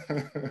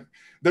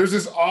there's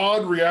this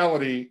odd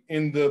reality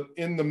in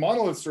the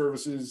monolith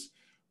services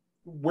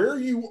where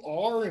you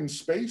are in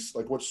space,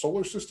 like what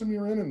solar system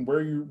you're in, and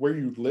where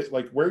you lit,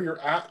 like where your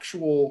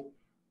actual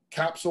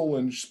capsule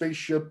and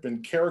spaceship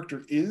and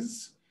character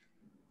is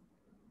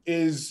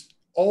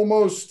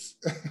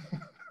almost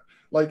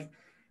like,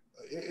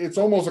 it's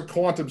almost a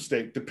quantum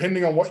state.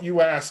 Depending on what you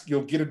ask,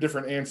 you'll get a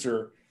different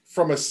answer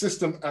from a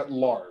system at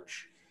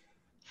large.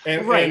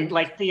 And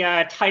like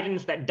the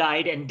Titans that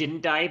died and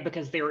didn't die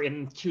because they were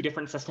in two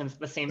different systems at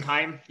the same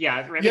time.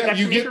 Yeah, right. Yeah, that's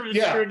the nature of a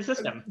distributed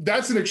system.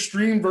 That's an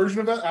extreme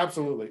version of that.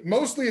 Absolutely.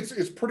 Mostly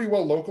it's pretty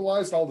well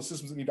localized. All the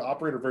systems that need to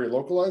operate are very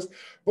localized.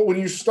 But when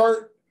you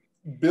start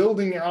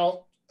building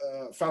out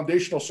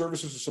foundational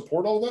services to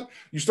support all of that,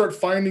 you start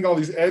finding all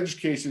these edge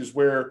cases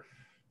where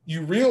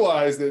you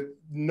realize that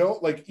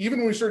even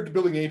when we started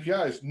building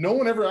APIs, no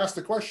one ever asked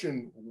the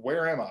question,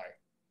 where am I?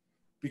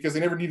 Because they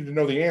never needed to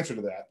know the answer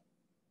to that.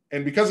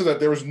 And because of that,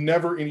 there was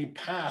never any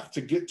path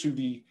to get to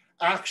the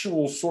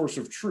actual source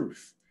of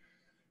truth.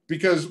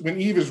 Because when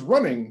Eve is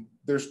running,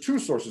 there's two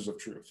sources of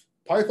truth,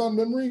 Python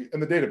memory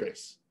and the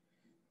database.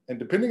 And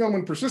depending on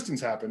when persistence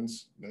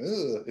happens,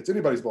 it's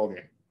anybody's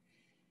ballgame.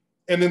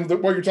 And then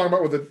what you're talking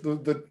about with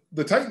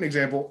the Titan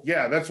example,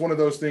 yeah, that's one of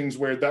those things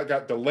where that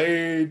got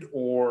delayed,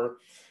 or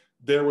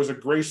there was a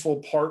graceful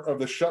part of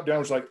the shutdown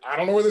which was like, I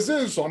don't know where this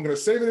is, so I'm going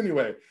to save it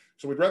anyway.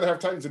 So we'd rather have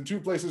Titans in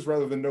two places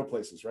rather than no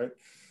places, right?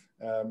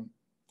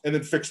 And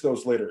then fix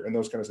those later in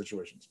those kind of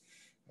situations.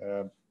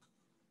 I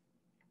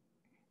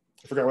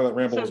forgot where that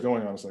ramble was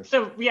going, honestly.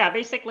 So yeah,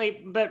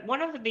 basically, but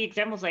one of the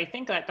examples I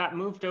think that got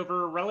moved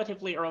over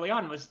relatively early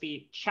on was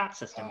the chat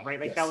system, right?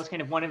 Like that was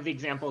kind of one of the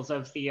examples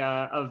of the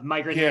of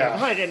migrating the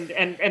hood,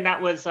 and that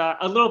was a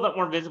little bit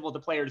more visible to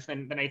players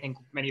than I think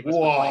many of us would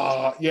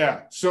like.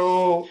 Yeah,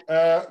 so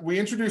we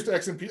introduced an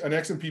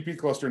XMPP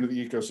cluster into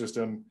the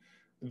ecosystem.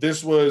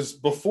 This was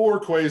before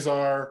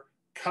Quasar,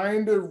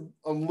 kind of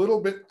a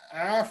little bit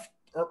after.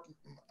 Or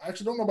I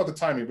actually don't know about the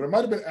timing, but it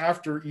might have been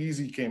after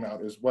Easy came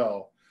out as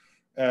well.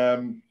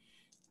 And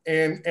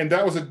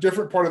that was a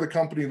different part of the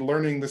company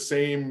learning the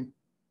same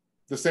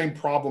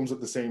problems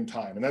at the same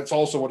time. And that's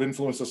also what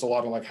influenced us a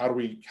lot on like, how do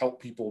we help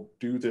people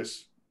do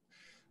this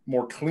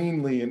more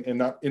cleanly and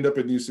not end up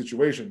in these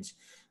situations?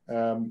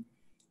 And,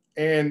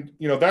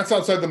 that's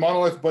outside the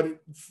monolith, but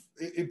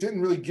it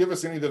didn't really give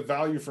us any of the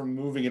value from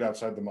moving it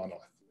outside the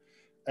monolith.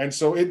 And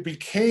so it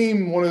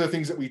became one of the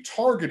things that we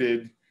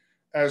targeted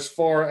as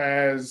far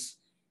as,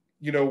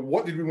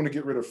 what did we want to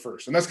get rid of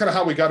first? And that's kind of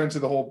how we got into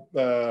the whole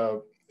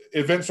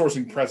event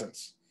sourcing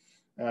presence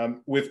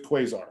with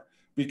Quasar,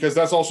 because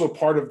that's also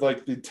part of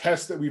like the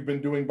test that we've been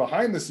doing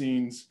behind the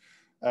scenes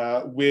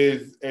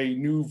with a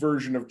new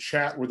version of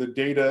chat where the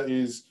data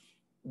is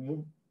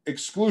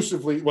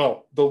exclusively,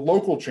 the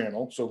local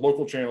channel. So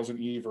local channels in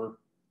Eve are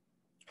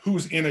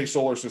who's in a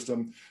solar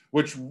system,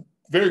 which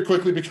very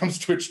quickly becomes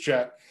Twitch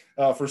chat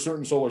for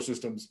certain solar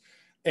systems.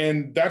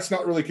 And that's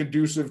not really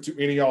conducive to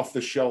any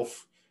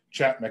off-the-shelf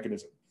chat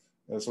mechanism.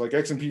 So like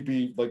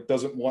XMPP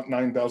doesn't want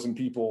 9,000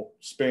 people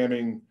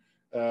spamming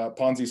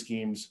Ponzi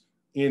schemes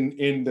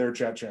in their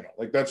chat channel.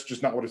 Like that's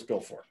just not what it's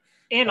built for.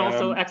 And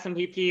also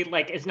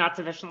XMPP is not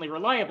sufficiently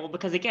reliable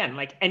because again,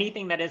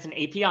 anything that is an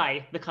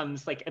API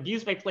becomes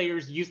abused by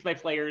players, used by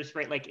players,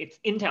 right? Like it's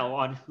intel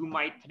on who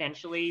might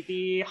potentially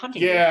be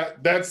hunting. Yeah,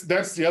 that's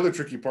the other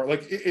tricky part.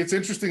 It's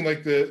interesting.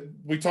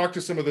 We talked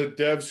to some of the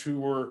devs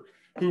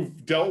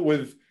who've dealt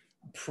with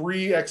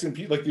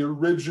pre-XMP, the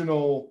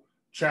original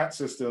chat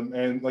system.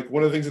 And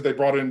one of the things that they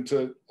brought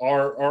into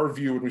our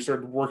view when we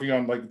started working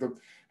on the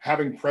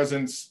having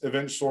presence,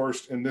 event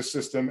sourced in this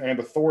system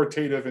and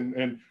authoritative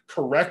and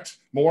correct,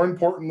 more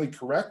importantly,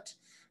 correct.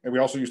 And we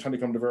also used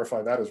Honeycomb to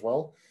verify that as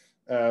well.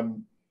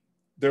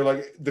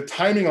 They're the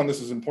timing on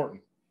this is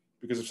important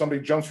because if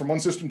somebody jumps from one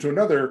system to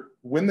another,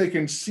 when they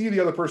can see the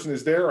other person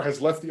is there or has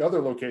left the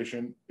other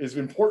location is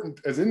important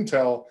as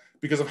intel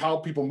because of how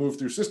people move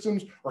through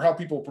systems or how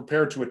people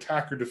prepare to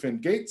attack or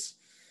defend gates.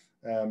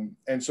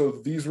 And so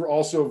these were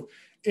also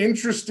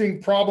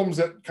interesting problems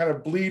that kind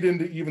of bleed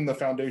into even the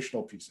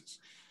foundational pieces.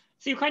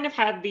 So you kind of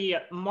had the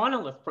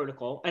monolith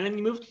protocol, and then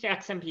you moved to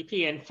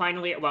XMPP, and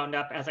finally it wound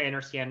up, as I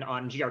understand,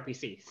 on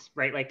gRPCs,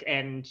 right?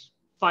 And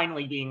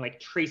finally being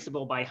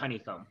traceable by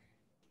Honeycomb.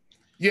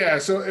 Yeah.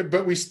 So,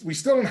 but we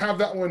still don't have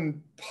that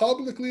one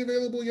publicly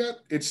available yet.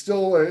 It's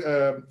still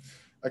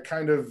a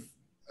kind of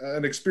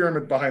an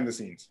experiment behind the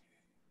scenes.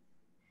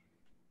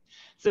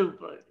 So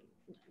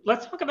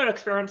let's talk about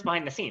experiments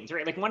behind the scenes,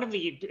 right?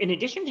 In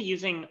addition to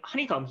using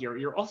Honeycomb here,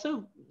 you're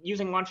also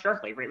using Launch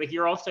Darkly, right?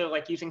 You're also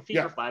using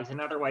feature flags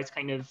and otherwise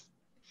kind of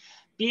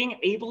being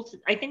able to,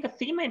 I think a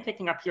theme I'm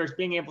picking up here is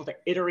being able to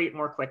iterate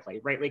more quickly,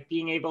 right?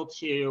 Being able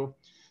to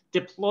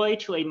deploy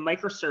to a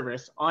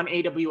microservice on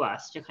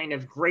AWS to kind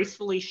of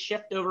gracefully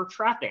shift over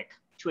traffic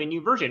to a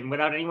new version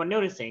without anyone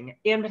noticing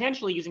and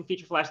potentially using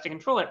feature flags to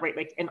control it, right?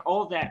 And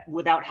all of that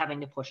without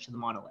having to push to the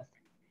monolith.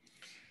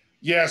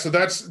 Yeah, so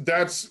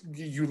that's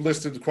you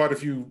listed quite a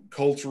few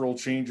cultural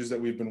changes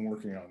that we've been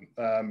working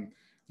on.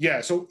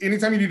 Yeah, so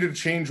anytime you needed to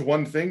change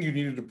one thing, you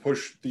needed to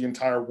push the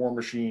entire war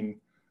machine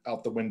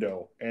out the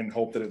window and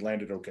hope that it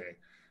landed okay.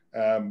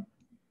 And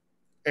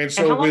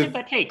how long did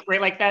that take,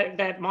 right?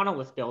 That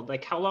monolith build,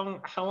 how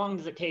long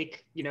does it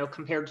take,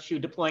 compared to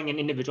deploying an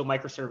individual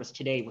microservice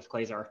today with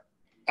Quasar?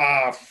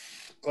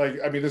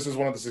 This is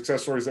one of the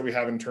success stories that we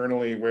have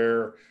internally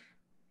where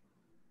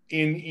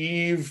in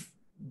Eve,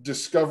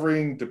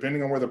 discovering,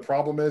 depending on where the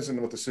problem is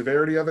and what the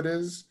severity of it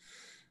is,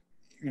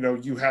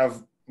 you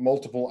have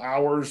multiple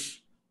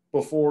hours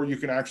before you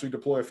can actually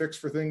deploy a fix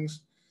for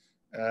things.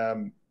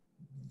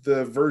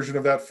 The version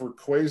of that for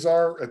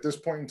Quasar at this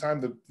point in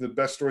time, the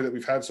best story that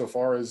we've had so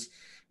far is,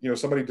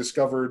 somebody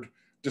discovered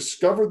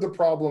the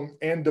problem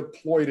and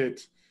deployed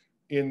it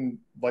in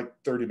like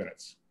 30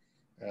 minutes.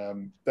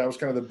 That was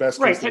kind of the best.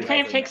 Right, so it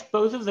kind of takes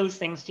both of those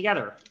things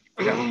together.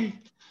 Yeah.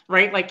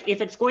 Right, like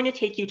if it's going to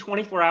take you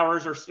 24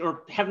 hours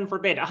or heaven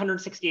forbid,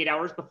 168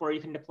 hours before you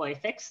can deploy a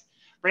fix,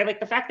 right? Like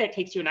the fact that it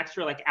takes you an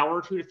extra like hour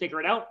or two to figure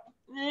it out,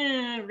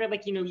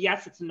 like,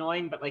 yes, it's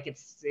annoying, but like it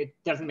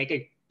doesn't make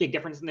a big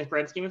difference in the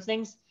grand scheme of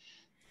things.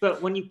 But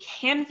when you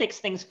can fix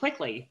things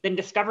quickly, then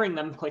discovering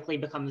them quickly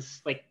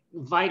becomes like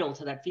vital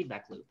to that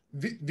feedback loop.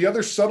 The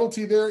other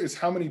subtlety there is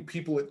how many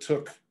people it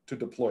took to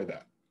deploy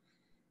that.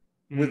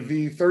 With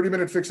the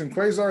 30-minute fix in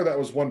Quasar, that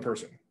was one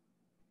person.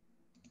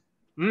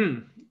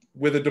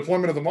 With a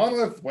deployment of the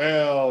monolith,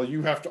 well,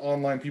 you have to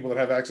online people that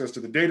have access to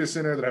the data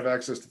center, that have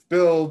access to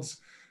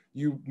builds.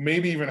 You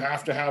maybe even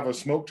have to have a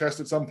smoke test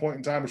at some point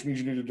in time, which means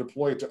you need to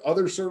deploy it to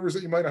other servers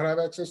that you might not have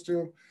access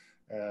to.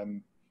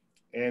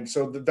 And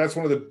so that's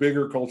one of the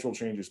bigger cultural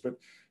changes. But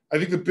I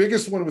think the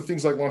biggest one with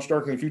things like Launch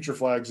Darkly and Future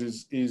Flags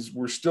is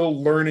we're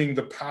still learning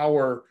the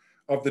power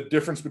of the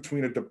difference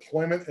between a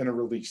deployment and a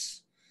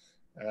release.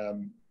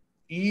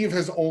 Eve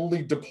has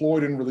only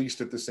deployed and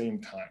released at the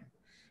same time.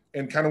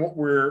 And kind of what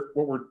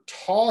we're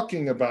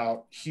talking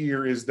about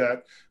here is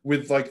that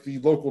with like the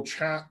local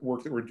chat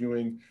work that we're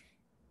doing,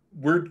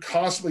 we're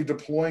constantly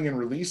deploying and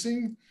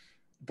releasing,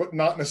 but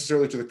not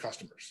necessarily to the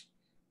customers.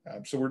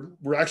 So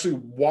we're actually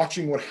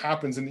watching what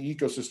happens in the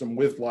ecosystem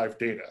with live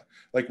data.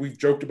 Like we've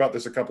joked about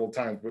this a couple of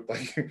times, but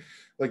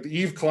like the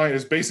Eve client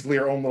is basically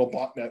our own little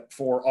botnet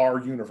for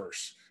our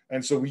universe.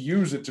 And so we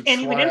use it to try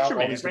even out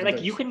instrument all these it, right? different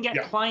Like you things. can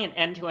get client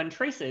end-to-end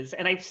traces,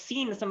 and I've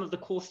seen some of the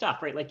cool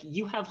stuff, right? Like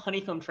you have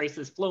Honeycomb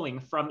traces flowing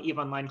from Eve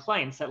Online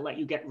clients that let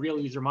you get real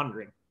user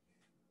monitoring.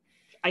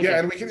 We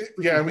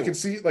can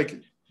see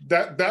like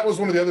that was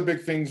one of the other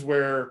big things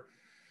where,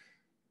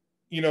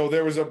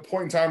 there was a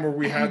point in time where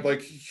we had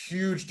like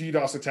huge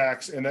DDoS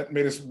attacks, and that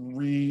made us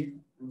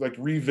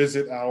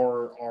revisit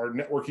our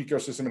network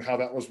ecosystem and how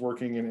that was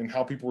working and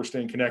how people were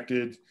staying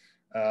connected.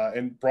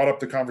 And brought up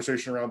the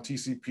conversation around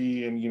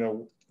TCP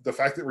and, the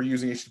fact that we're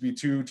using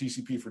HTTP2,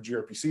 TCP for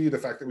gRPC, the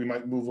fact that we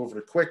might move over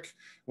to Quick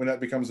when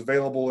that becomes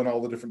available in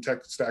all the different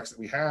tech stacks that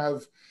we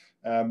have.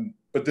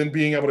 But then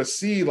being able to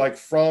see like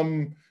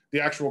from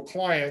the actual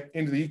client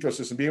into the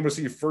ecosystem, being able to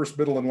see first,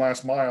 middle, and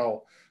last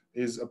mile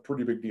is a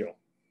pretty big deal.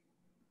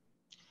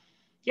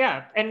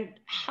 Yeah, and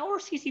how are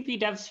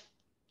CCP devs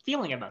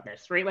feeling about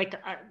this, right? Like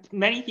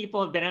many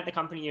people have been at the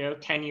company,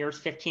 10 years,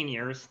 15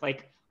 years,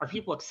 like, are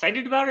people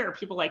excited about it? Are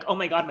people like, oh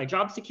my God, my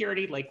job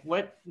security? Like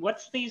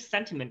what's the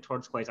sentiment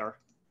towards Quasar?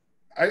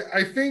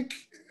 I think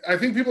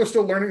people are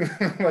still learning.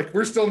 Like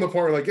we're still in the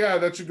point where like, yeah,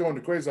 that should go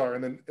into Quasar.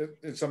 And then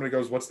if somebody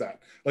goes, what's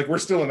that? Like we're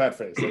still in that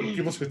phase. Like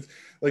people should,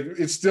 like,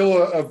 it's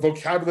still a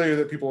vocabulary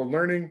that people are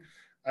learning.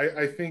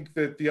 I think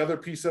that the other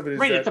piece of it is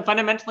right. It's a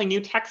fundamentally new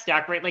tech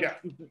stack, right?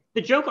 Like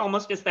the joke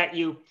almost is that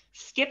you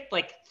skipped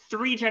like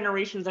 3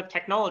 generations of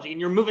technology and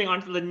you're moving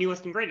on to the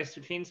newest and greatest,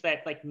 which means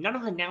that like none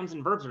of the nouns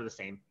and verbs are the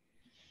same.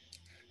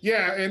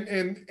 Yeah,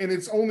 and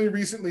it's only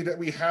recently that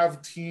we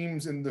have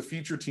teams and the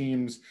feature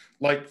teams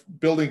like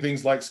building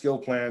things like skill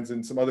plans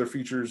and some other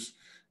features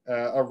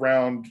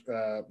around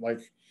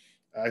like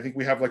I think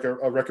we have like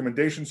a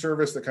recommendation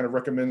service that kind of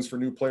recommends for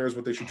new players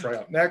what they should try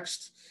out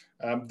next.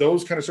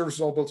 Those kind of services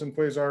all built in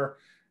Quasar,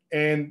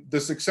 and the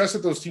success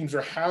that those teams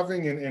are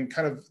having and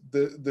kind of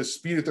the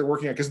speed that they're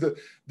working at, because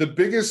the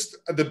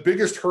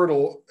biggest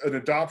hurdle in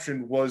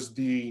adoption was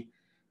the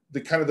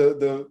kind of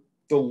the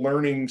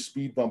learning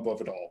speed bump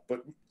of it all.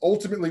 But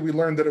ultimately we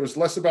learned that it was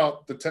less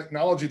about the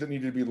technology that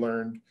needed to be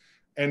learned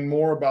and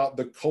more about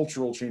the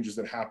cultural changes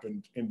that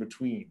happened in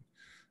between,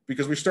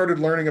 because we started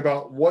learning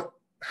about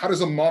how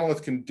does a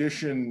monolith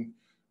condition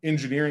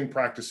engineering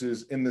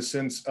practices, in the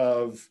sense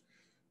of,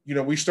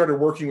 we started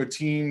working with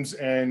teams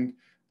and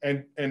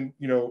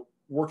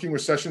working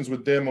with sessions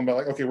with them about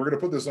like, okay, we're going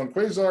to put this on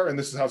Quasar and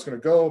this is how it's going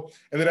to go.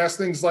 And then ask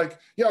things like,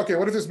 yeah, okay,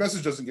 what if this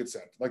message doesn't get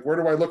sent? Like, where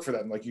do I look for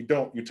that? And like, you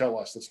tell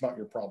us, that's not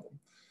your problem.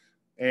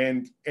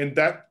 And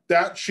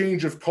that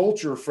change of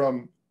culture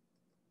from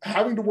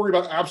having to worry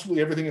about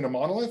absolutely everything in a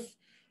monolith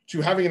to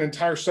having an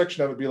entire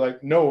section of it be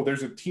like, no,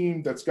 there's a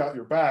team that's got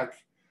your back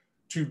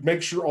to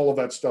make sure all of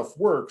that stuff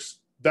works.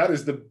 That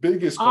is the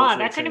biggest cultural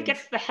that kind change. of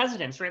gets the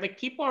hesitance, right? Like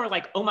people are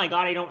like, oh my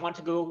God, I don't want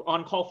to go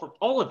on call for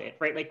all of it,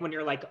 right? Like when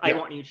you're like, I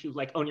want you to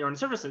like own your own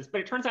services.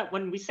 But it turns out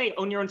when we say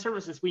own your own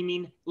services, we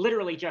mean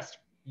literally just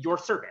your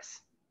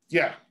service.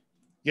 Yeah.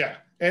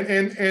 And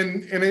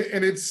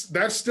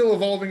that's still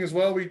evolving as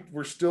well.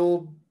 We're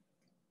still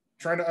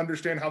trying to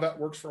understand how that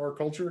works for our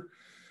culture.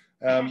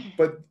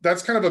 But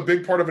that's kind of a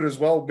big part of it as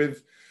well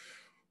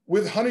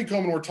with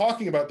Honeycomb. And we're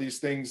talking about these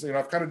things,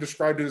 I've kind of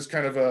described it as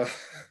kind of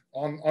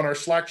on our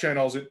Slack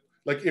channels,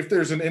 like if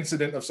there's an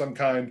incident of some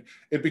kind,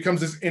 it becomes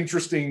this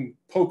interesting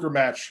poker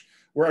match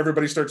where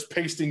everybody starts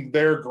pasting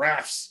their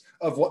graphs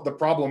of what the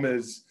problem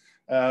is.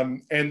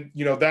 And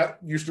that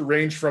used to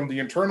range from the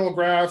internal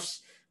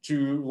graphs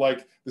to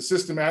like the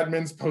system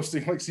admins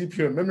posting like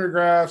CPU and memory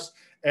graphs,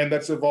 and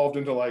that's evolved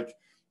into like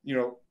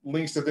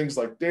links to things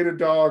like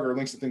Datadog, or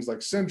links to things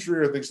like Sentry,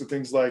 or links to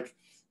things like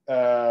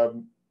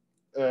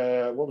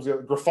what was the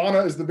other?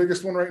 Grafana is the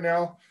biggest one right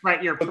now.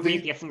 Right, your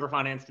Prometheus and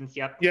Grafana instance,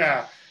 yep.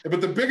 Yeah,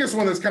 but the biggest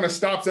one that's kind of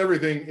stops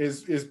everything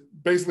is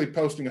basically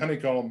posting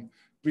Honeycomb,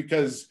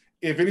 because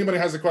if anybody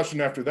has a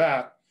question after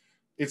that,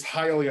 it's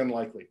highly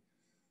unlikely,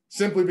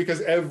 simply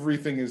because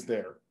everything is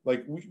there.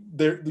 Like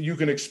you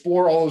can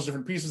explore all those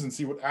different pieces and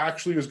see what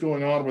actually is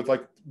going on with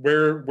like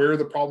where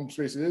the problem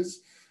space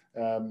is,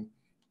 and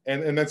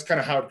that's kind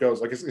of how it goes.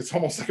 Like it's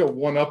almost like a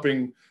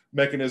one-upping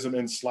mechanism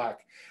in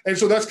Slack. And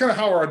so that's kind of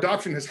how our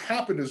adoption has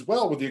happened as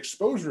well, with the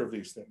exposure of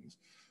these things,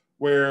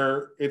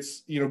 where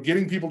it's,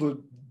 getting people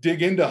to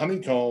dig into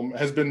Honeycomb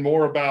has been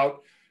more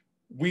about,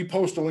 we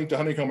post a link to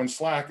Honeycomb in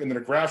Slack and then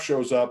a graph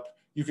shows up,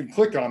 you can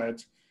click on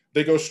it,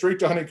 they go straight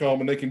to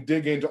Honeycomb and they can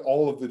dig into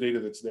all of the data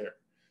that's there.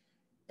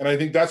 And I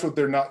think that's what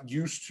they're not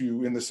used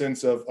to, in the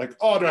sense of like,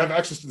 oh, do I have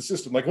access to the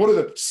system? Like, one of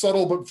the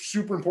subtle but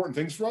super important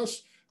things for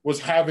us was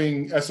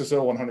having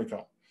SSO on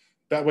Honeycomb.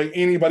 That way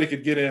anybody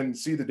could get in,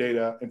 see the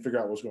data, and figure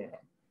out what's going on.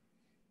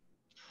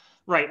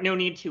 Right, no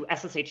need to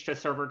SSH to a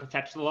server to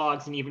fetch the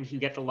logs, and even if you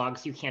get the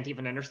logs, you can't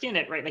even understand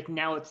it, right? Like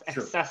now it's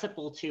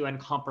accessible to and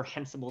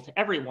comprehensible to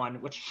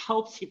everyone, which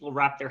helps people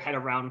wrap their head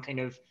around kind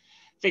of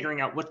figuring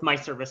out what's my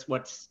service,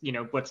 what's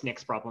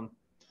Nick's problem.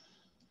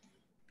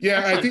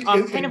 Yeah,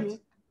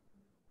 excellent.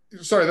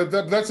 Sorry,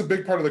 that's a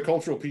big part of the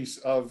cultural piece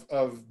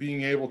of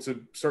being able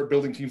to start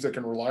building teams that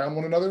can rely on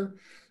one another,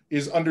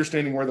 is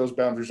understanding where those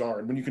boundaries are.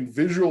 And when you can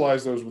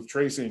visualize those with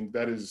tracing,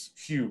 that is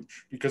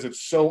huge, because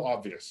it's so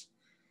obvious.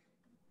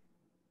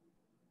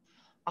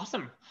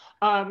 Awesome.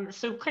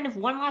 So kind of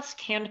one last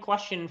canned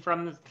question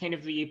from kind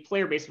of the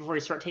player base before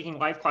we start taking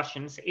live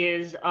questions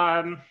is,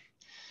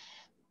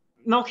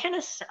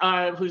 Melkenis,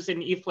 who's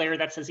an EVE player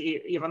that says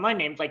EVE Online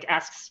named, like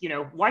asks,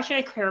 why should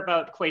I care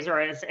about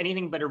Quasar as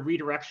anything but a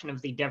redirection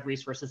of the dev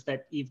resources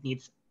that EVE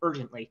needs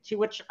urgently? To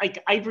which I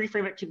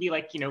reframe it to be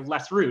like,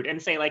 less rude, and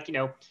say like,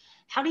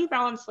 how do you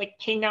balance like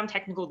paying down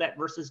technical debt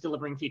versus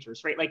delivering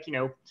features, right? Like,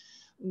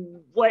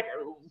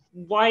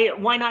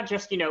 why not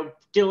just,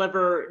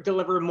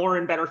 deliver more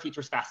and better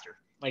features faster?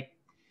 Like,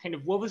 kind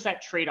of what was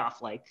that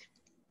trade-off like?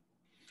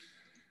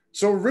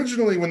 So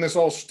originally, when this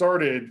all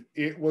started,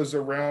 it was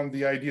around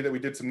the idea that we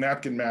did some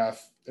napkin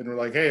math, and we're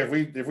like, hey,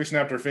 if we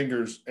snapped our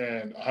fingers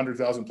and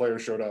 100,000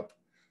 players showed up,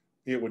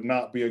 it would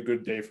not be a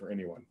good day for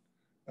anyone.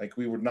 Like,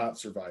 we would not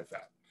survive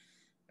that.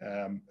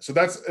 So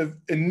that's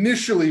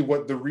initially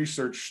what the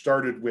research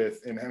started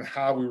with, and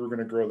how we were going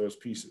to grow those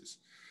pieces.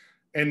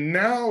 And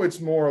now it's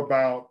more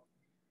about,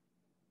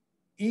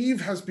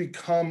 EVE has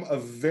become a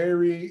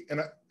very,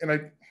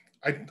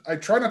 I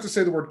try not to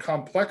say the word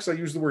complex, I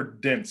use the word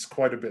dense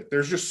quite a bit.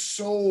 There's just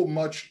so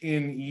much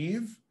in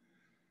EVE,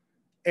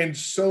 and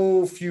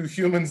so few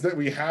humans that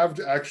we have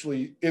to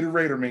actually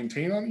iterate or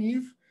maintain on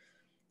EVE.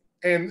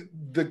 And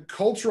the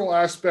cultural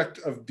aspect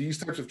of these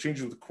types of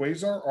changes with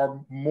Quasar are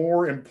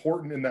more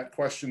important in that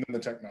question than the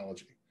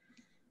technology.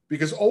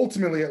 Because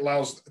ultimately it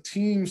allows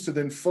teams to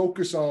then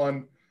focus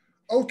on,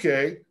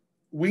 okay,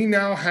 we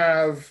now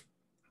have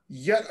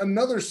yet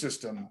another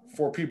system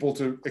for people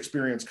to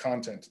experience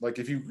content. Like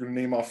if you can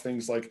name off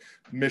things like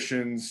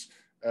missions,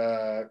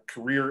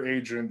 career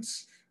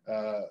agents,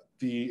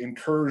 the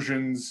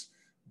incursions,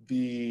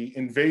 the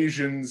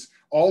invasions,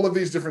 all of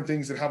these different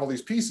things that have all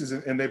these pieces,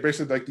 and they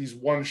basically like these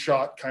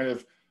one-shot kind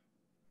of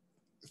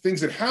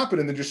things that happen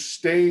and then just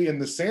stay in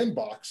the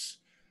sandbox.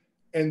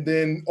 And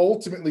then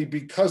ultimately,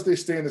 because they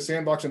stay in the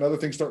sandbox and other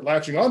things start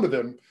latching onto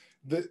them,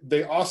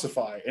 they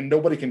ossify and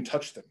nobody can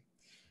touch them.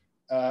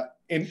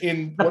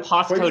 In the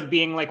postcode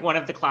being like one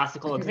of the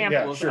classical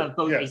examples of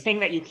both a thing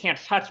that you can't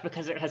touch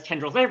because it has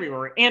tendrils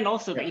everywhere, and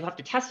also that you have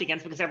to test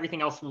against because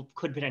everything else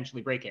could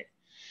potentially break it.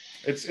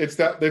 It's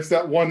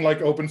that one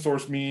like open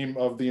source meme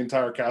of the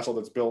entire castle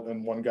that's built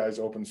in one guy's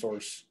open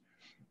source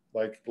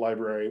like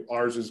library.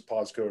 Ours is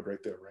postcode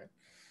right there, right?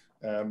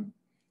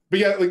 But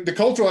yeah, like the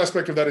cultural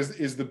aspect of that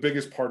is the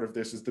biggest part of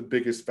this, is the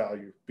biggest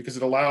value, because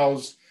it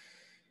allows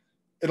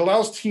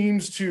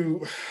teams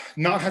to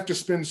not have to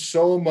spend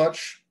so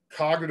much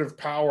cognitive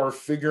power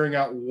figuring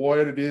out what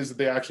it is that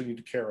they actually need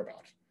to care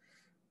about.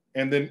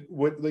 And then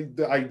what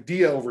the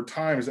idea over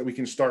time is that we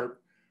can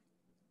start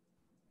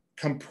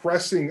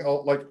compressing,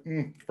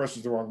 compress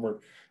is the wrong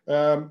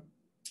word,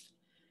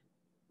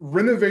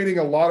 renovating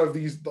a lot of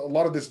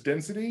this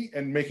density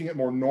and making it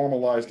more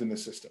normalized in the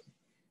system.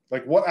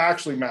 Like what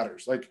actually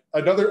matters. Like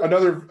another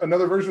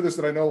version of this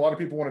that I know a lot of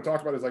people want to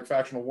talk about is like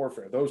factional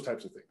warfare, those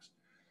types of things.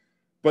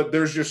 But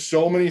there's just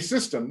so many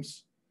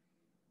systems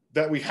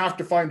that we have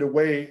to find a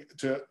way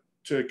to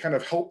kind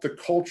of help the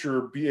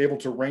culture be able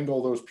to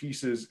wrangle those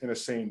pieces in a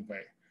sane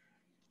way.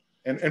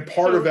 And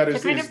part of that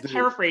is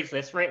paraphrase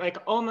this, right? Like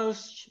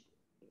almost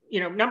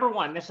number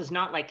one, this was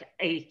not like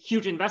a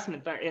huge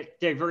investment that it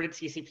diverted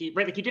CCP,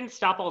 right? Like you didn't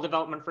stop all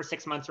development for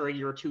 6 months or a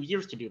year or 2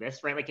 years to do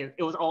this, right? Like it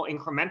was all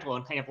incremental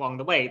and kind of along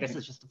the way. This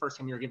is just the first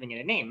time you're giving it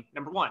a name,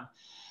 number one.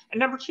 And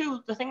number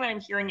two, the thing that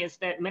I'm hearing is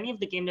that many of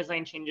the game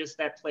design changes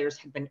that players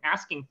had been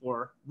asking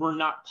for were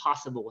not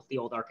possible with the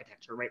old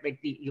architecture, right? Like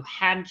you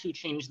had to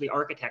change the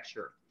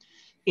architecture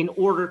in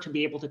order to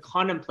be able to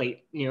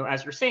contemplate,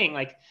 as you're saying,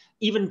 like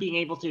even being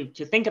able to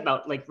think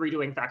about like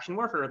redoing faction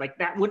warfare, like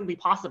that wouldn't be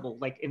possible.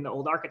 Like in the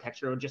old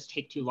architecture, it would just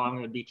take too long.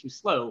 It would be too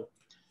slow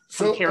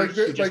compared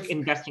to just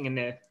investing in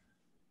the.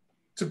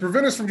 To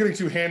prevent us from getting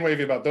too hand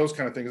wavy about those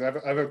kind of things, I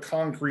have a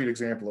concrete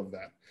example of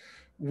that.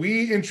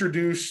 We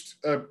introduced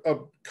a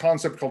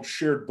concept called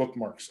shared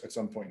bookmarks at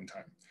some point in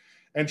time.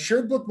 And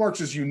shared bookmarks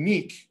is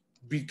unique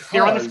because...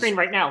 They're on the screen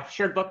right now,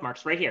 shared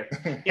bookmarks right here.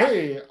 Yeah.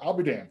 Hey, I'll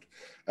be damned.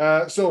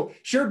 So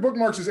shared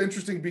bookmarks is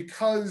interesting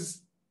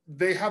because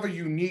they have a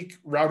unique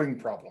routing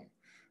problem.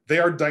 They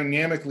are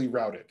dynamically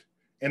routed.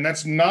 And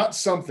that's not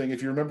something,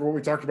 if you remember what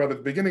we talked about at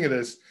the beginning of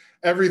this,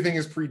 everything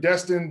is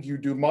predestined. You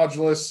do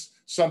modulus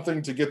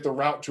something to get the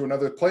route to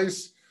another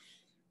place.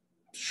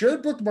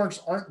 Shared bookmarks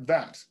aren't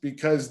that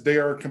because they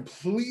are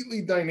completely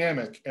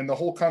dynamic, and the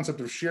whole concept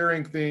of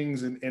sharing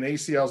things and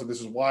ACLs, and this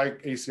is why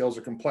ACLs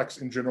are complex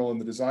in general in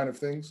the design of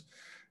things,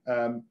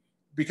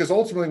 because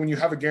ultimately when you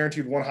have a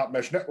guaranteed one-hop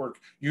mesh network,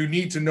 you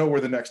need to know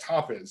where the next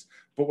hop is.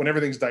 But when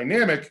everything's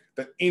dynamic,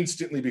 that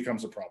instantly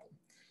becomes a problem.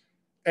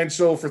 And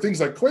so for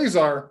things like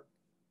Quasar,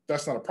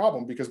 that's not a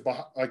problem because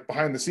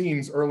behind the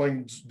scenes,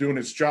 Erlang's doing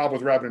its job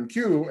with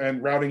RabbitMQ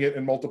and routing it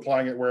and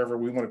multiplying it wherever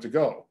we want it to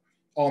go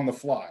on the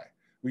fly.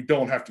 We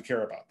don't have to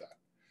care about that.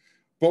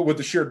 But with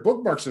the shared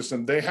bookmark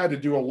system, they had to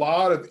do a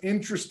lot of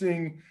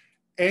interesting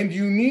and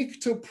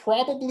unique to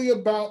probably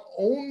about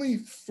only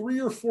 3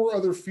 or 4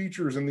 other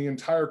features in the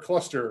entire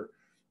cluster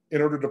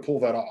in order to pull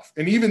that off.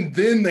 And even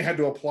then they had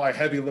to apply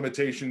heavy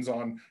limitations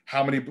on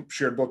how many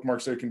shared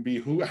bookmarks there can be,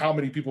 how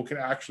many people can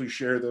actually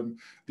share them,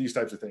 these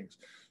types of things.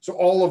 So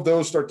all of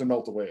those start to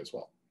melt away as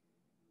well.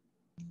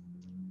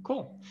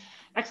 Cool.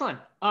 Excellent.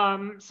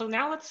 So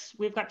now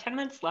we've got 10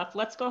 minutes left.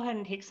 Let's go ahead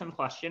and take some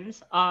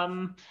questions.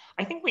 I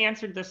think we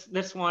answered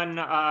this one,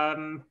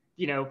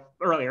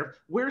 earlier.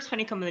 Where's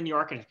Honeycomb in the new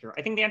architecture?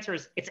 I think the answer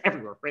is it's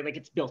everywhere, right? Like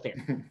it's built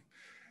in.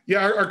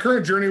 Yeah, our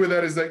current journey with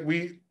that is that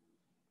we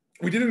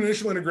did an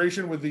initial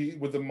integration with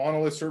the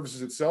monolith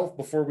services itself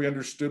before we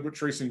understood what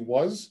tracing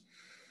was.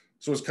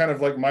 So it's kind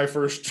of like my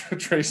first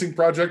tracing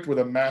project with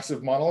a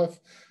massive monolith.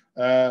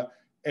 And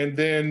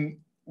then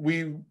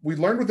we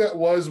learned what that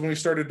was when we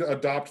started to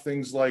adopt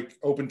things like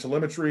open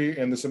telemetry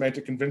and the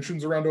semantic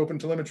conventions around open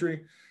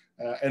telemetry.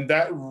 And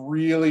that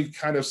really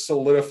kind of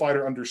solidified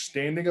our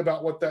understanding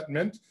about what that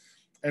meant.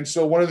 And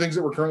so one of the things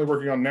that we're currently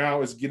working on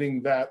now is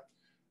getting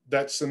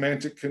those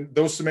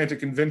semantic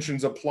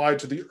conventions applied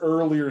to the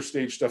earlier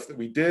stage stuff that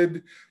we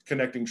did,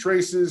 connecting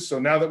traces. So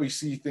now that we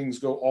see things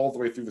go all the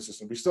way through the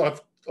system, we still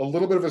have a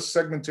little bit of a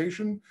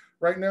segmentation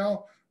right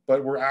now,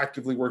 but we're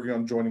actively working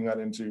on joining that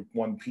into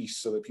one piece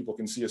so that people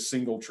can see a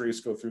single trace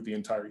go through the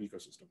entire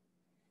ecosystem.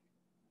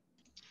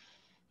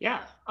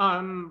 Yeah,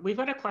 we've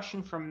got a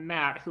question from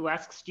Matt who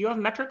asks, do you have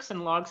metrics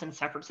and logs in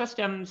separate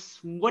systems?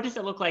 What does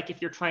it look like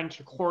if you're trying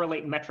to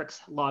correlate metrics,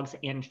 logs,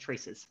 and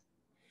traces?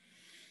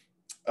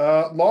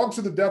 Logs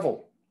are the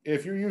devil.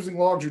 If you're using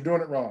logs, you're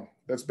doing it wrong.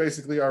 That's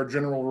basically our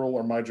general rule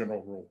or my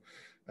general rule.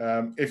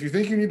 If you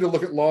think you need to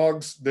look at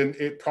logs, then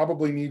it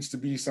probably needs to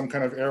be some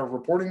kind of error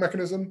reporting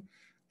mechanism.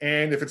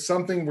 And if it's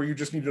something where you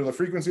just need to know the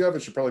frequency of,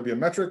 it should probably be a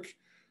metric.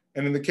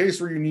 And in the case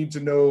where you need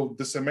to know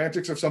the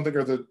semantics of something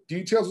or the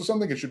details of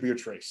something, it should be a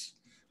trace.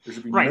 There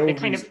should be right. No the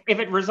kind of if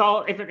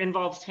it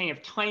involves kind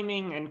of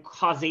timing and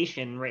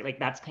causation, right? Like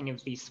that's kind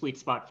of the sweet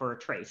spot for a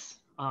trace.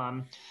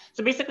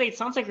 So basically, it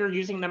sounds like you're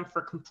using them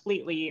for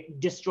completely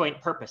disjoint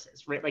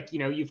purposes, right? Like,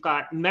 you've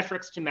got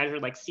metrics to measure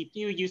like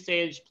CPU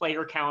usage,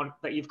 player count,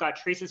 but you've got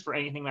traces for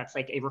anything that's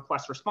like a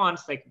request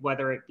response, like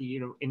whether it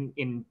be,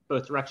 in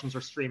both directions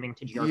or streaming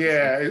to gRPC.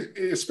 Yeah,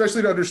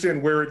 especially to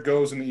understand where it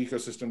goes in the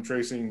ecosystem,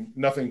 tracing,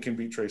 nothing can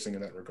beat tracing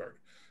in that regard.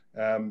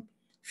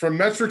 From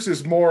metrics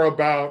is more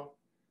about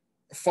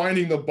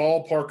finding the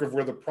ballpark of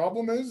where the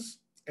problem is,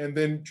 and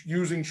then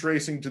using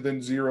tracing to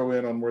then zero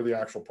in on where the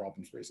actual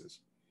problem space is.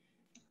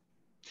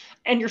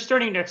 And you're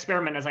starting to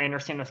experiment, as I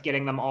understand, with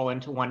getting them all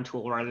into one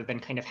tool rather than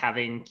kind of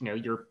having,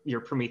 your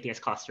Prometheus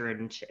cluster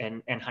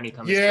and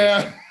Honeycomb.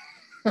 Yeah.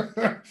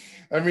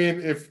 I mean,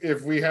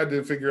 if we had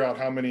to figure out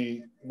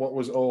what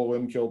was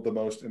OOM killed the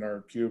most in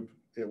our cube,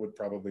 it would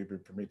probably be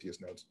Prometheus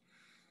nodes.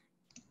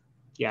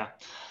 Yeah.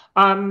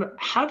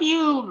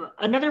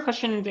 Another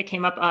question that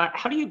came up,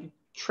 how do you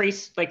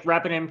trace like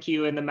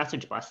RabbitMQ in the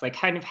message bus? Like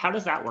how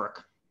does that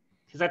work?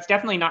 Because that's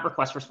definitely not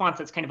request response.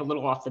 It's kind of a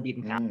little off the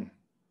beaten path.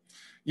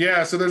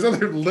 Yeah, so there's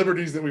other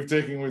liberties that we've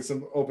taken with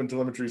some open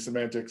telemetry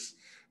semantics.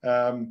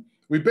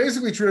 We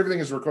basically treat everything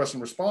as request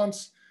and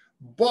response,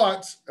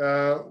 but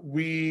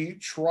we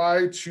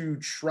try to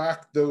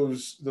track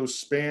those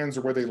spans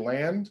or where they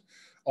land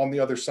on the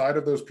other side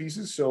of those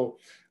pieces. So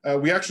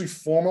We actually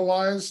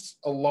formalized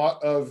a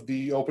lot of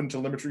the open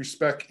telemetry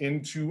spec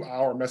into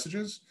our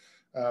messages.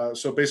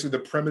 So basically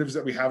the primitives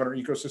that we have in our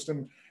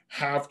ecosystem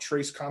have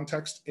trace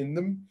context in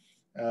them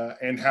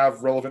and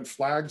have relevant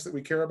flags that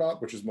we care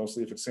about, which is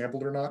mostly if it's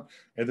sampled or not.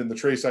 And then the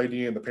trace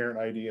ID and the parent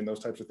ID and those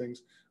types of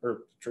things,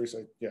 or trace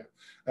ID, yeah.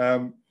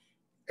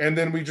 And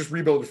then we just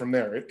rebuild it from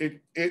there.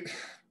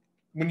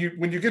 When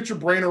you get your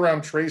brain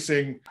around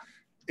tracing,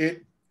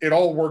 it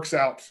all works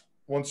out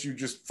once you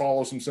just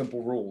follow some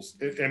simple rules.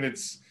 And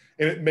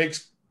it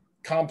makes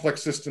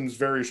complex systems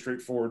very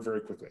straightforward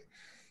very quickly.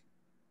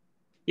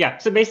 Yeah,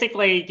 so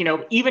basically,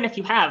 even if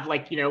you have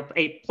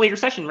a player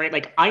session, right?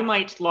 Like I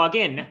might log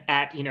in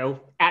at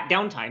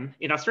downtime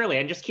in Australia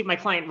and just keep my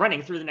client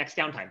running through the next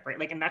downtime, right?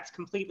 Like, and that's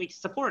completely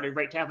supported,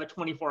 right? To have a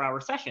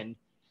 24-hour session.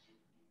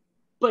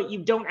 But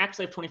you don't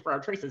actually have 24-hour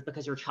traces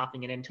because you're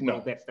chopping it into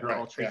little bits that are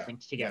all trace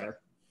linked together.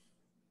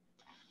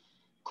 Yeah.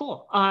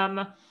 Cool.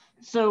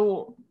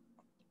 So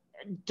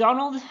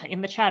Donald in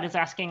the chat is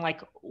asking,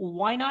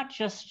 why not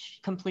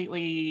just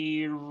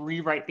completely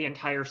rewrite the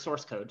entire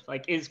source code?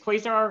 Like, is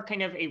Quasar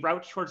kind of a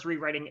route towards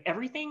rewriting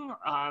everything?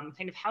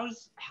 Kind of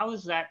how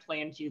does that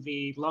play into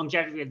the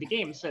longevity of the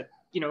game so that,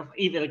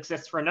 even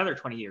exists for another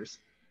 20 years?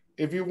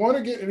 If you want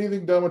to get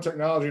anything done with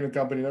technology in a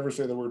company, never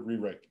say the word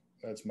rewrite.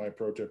 That's my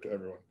pro tip to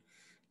everyone.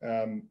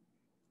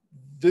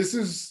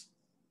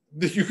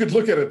 You could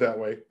look at it that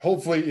way.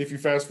 Hopefully, if you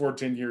fast forward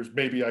 10 years,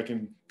 maybe I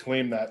can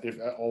claim that if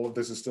all of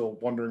this is still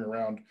wandering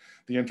around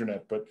the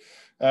internet. But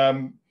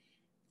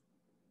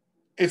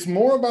it's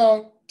more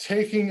about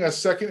taking a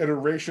second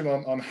iteration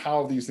on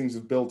how these things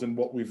have built and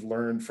what we've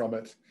learned from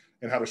it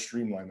and how to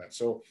streamline that.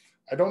 So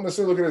I don't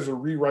necessarily look at it as a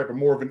rewrite, but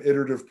more of an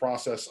iterative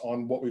process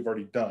on what we've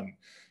already done.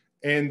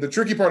 And the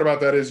tricky part about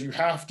that is you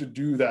have to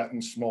do that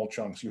in small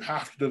chunks. You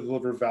have to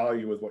deliver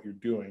value with what you're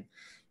doing.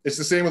 It's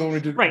the same with when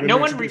we did. Right. No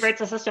one rewrites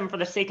a system for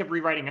the sake of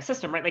rewriting a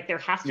system, right? Like there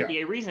has to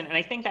be a reason. And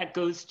I think that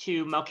goes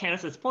to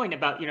Malcanis's point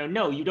about,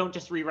 no, you don't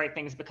just rewrite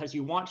things because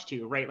you want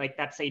to, right? Like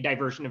that's a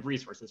diversion of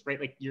resources, right?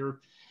 Like you're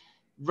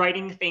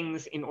writing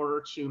things in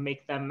order to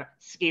make them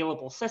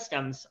scalable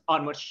systems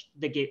on which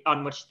the game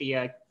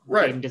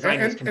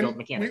designers can build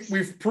mechanics.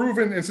 We've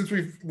proven, and since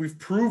we've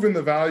proven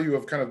the value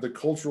of kind of the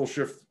cultural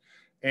shift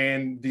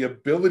and the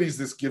abilities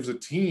this gives a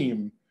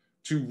team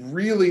to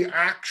really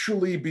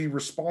actually be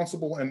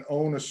responsible and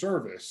own a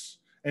service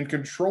and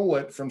control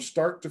it from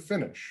start to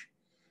finish.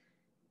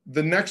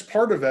 The next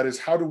part of that is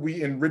how do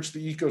we enrich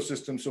the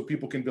ecosystem so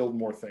people can build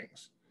more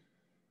things?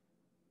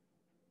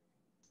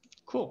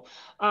 Cool.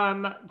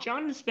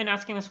 John has been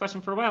asking this question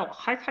for a while.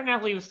 High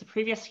cardinality was the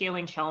previous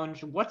scaling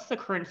challenge. What's the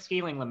current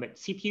scaling limit?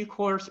 CPU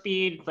core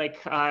speed,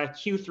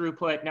 queue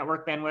throughput,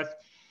 network bandwidth?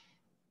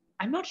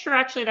 I'm not sure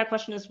actually that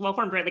question is well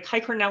formed, right? Like high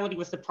cardinality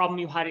was the problem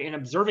you had in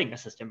observing the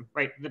system,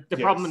 right? The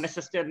problem in the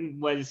system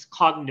was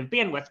cognitive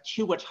bandwidth,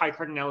 to which high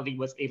cardinality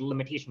was a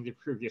limitation of the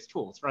previous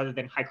tools, rather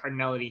than high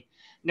cardinality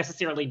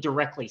necessarily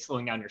directly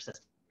slowing down your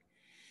system.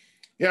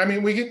 Yeah, I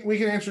mean, we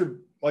can answer,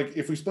 like,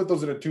 if we split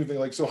those into two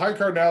things, so high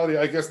cardinality,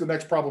 I guess the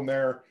next problem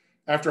there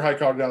after high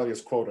cardinality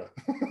is quota.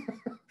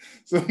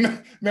 So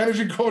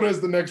managing quota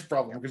is the next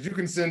problem because you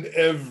can send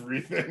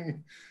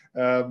everything.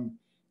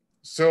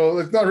 So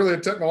it's not really a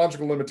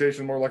technological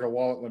limitation, more like a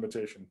wallet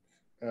limitation.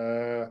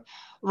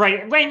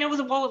 Right. And it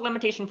was a wallet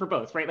limitation for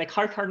both, right? Like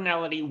high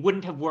cardinality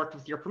wouldn't have worked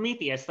with your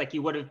Prometheus, like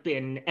you would have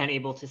been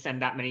unable to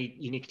send that many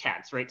unique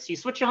tags, right? So you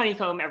switch to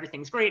Honeycomb,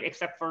 everything's great,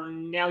 except for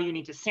now you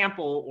need to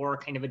sample or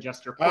kind of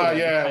adjust your quota.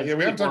 Yeah, we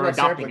haven't talked about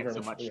sampling so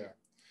much. Yeah.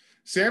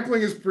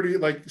 Sampling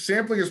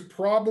is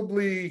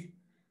probably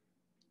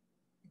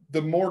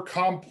the more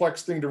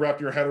complex thing to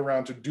wrap your head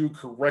around to do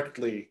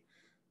correctly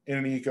in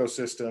an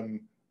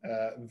ecosystem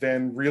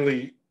than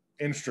really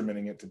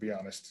instrumenting it, to be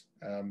honest.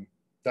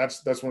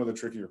 That's one of the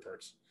trickier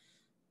parts.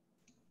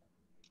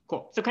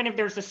 Cool. So kind of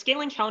there's the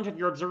scaling challenge of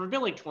your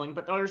observability tooling,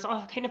 but there's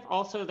kind of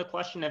also the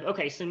question of,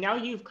 okay, so now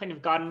you've kind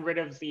of gotten rid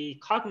of the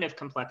cognitive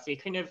complexity,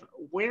 kind of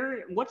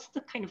what's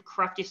the kind of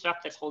crafty stuff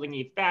that's holding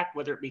you back,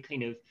 whether it be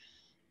kind of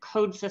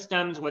code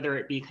systems, whether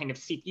it be kind of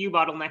CPU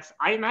bottlenecks?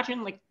 I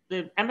imagine like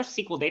the MS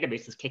SQL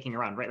database is kicking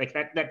around, right? Like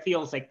that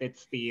feels like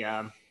it's the...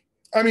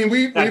 I mean,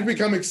 we've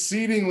become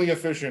exceedingly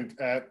efficient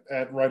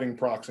at writing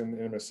procs in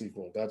MS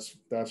SQL.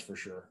 That's for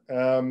sure.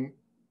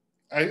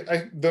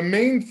 The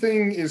main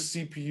thing is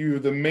CPU.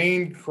 The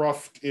main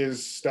cruft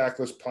is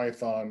stackless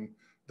Python.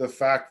 The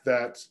fact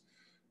that,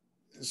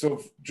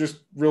 so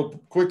just real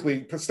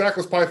quickly,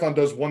 stackless Python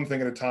does one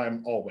thing at a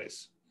time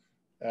always,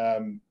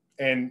 and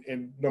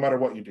no matter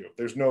what you do,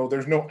 there's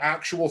no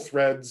actual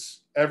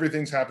threads.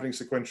 Everything's happening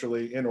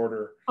sequentially in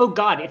order. Oh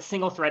God, it's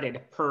single threaded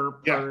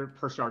per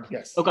shard.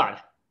 Yes. Oh God.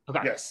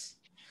 Okay. Yes.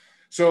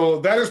 So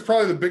that is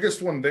probably the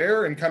biggest one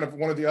there, and kind of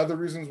one of the other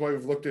reasons why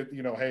we've looked at,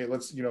 hey,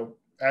 let's,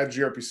 add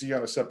gRPC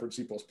on a separate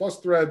C++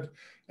 thread,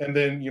 and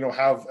then,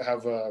 have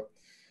a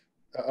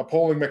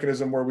polling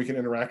mechanism where we can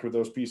interact with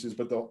those pieces.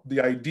 But the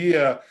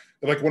idea,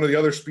 like one of the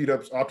other speed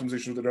ups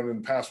optimizations that done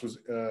in the past was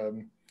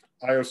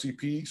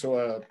IOCP,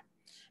 so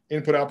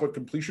input output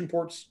completion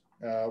ports.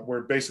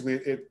 where basically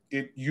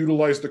it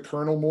utilized the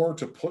kernel more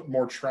to put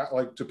more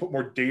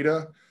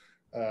data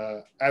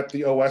at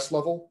the OS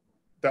level.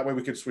 That way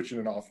we could switch in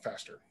and off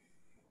faster.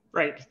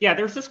 Right. Yeah,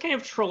 there's this kind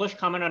of trollish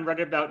comment on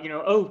Reddit about,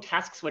 oh,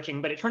 task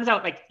switching, but it turns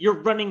out like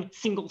you're running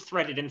single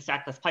threaded in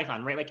stackless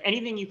Python, right? Like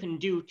anything you can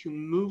do to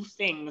move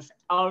things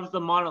out of the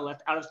monolith,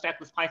 out of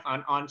stackless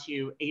Python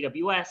onto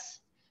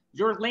AWS,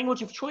 your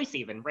language of choice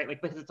even, right? Like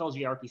because it's all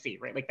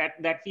gRPC, right? Like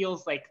that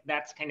feels like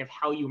that's kind of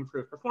how you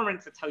improve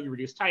performance. That's how you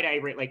reduce tie-dye,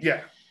 right? Like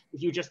yeah.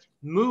 If you just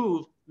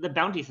move the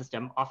bounty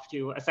system off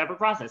to a separate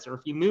process, or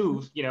if you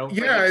move, Yeah,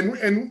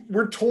 right? and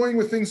we're toying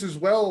with things as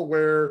well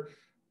where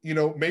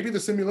maybe the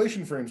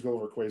simulation frames go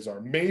over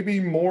Quasar. Maybe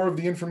more of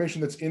the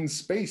information that's in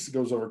space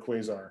goes over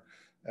Quasar.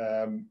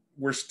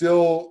 We're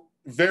still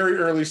very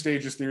early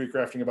stages theory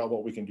crafting about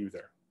what we can do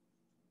there.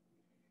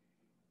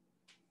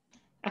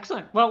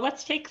 Excellent. Well,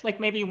 let's take like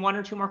maybe one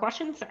or two more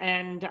questions.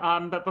 And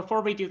but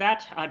before we do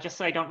that, just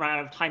so I don't run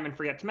out of time and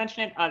forget to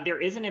mention it,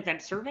 there is an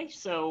event survey.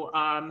 So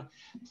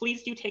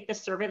please do take this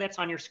survey that's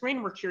on your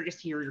screen. We're curious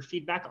to hear your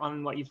feedback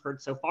on what you've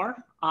heard so far.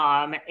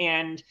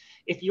 And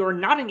if you're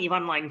not an EVE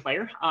Online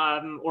player,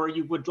 or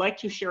you would like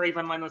to share EVE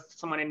Online with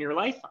someone in your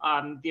life,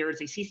 there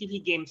is a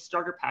CCP Games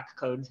starter pack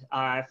code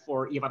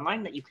for EVE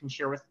Online that you can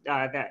share with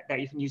that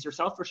you can use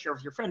yourself or share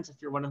with your friends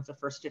if you're one of the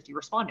first 50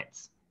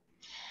 respondents.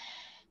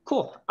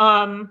 Cool.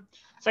 So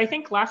I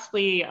think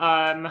lastly,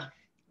 kind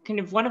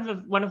of one of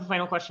the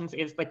final questions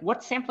is like,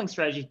 what sampling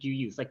strategy do you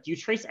use? Like, do you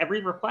trace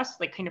every request?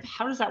 Like, kind of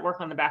how does that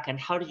work on the back end?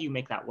 How do you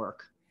make that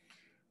work?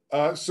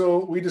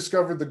 So we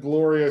discovered the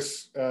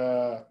glorious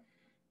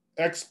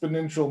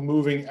exponential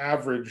moving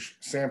average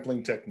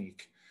sampling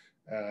technique,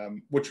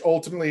 which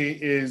ultimately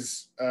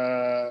is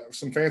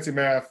some fancy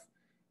math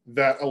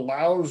that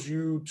allows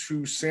you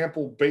to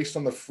sample based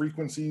on the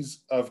frequencies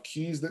of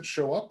keys that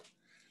show up.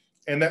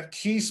 And that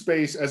key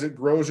space, as it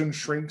grows and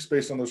shrinks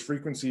based on those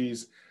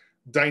frequencies,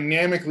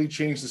 dynamically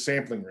change the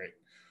sampling rate.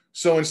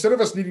 So instead of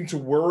us needing to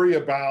worry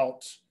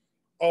about,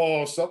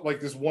 something like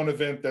this one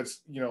event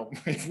that's,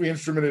 if we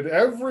instrumented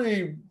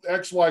every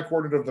XY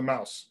coordinate of the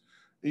mouse,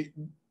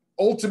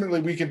 ultimately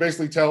we can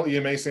basically tell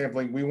EMA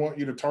sampling, we want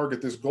you to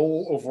target this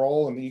goal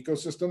overall in the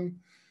ecosystem,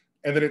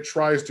 and then it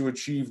tries to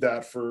achieve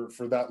that for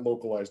that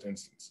localized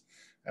instance.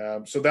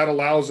 So that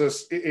allows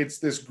us, it's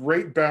this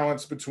great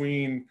balance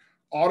between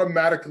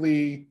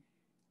automatically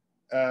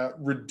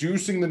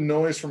reducing the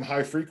noise from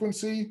high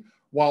frequency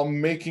while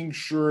making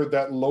sure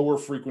that lower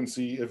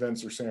frequency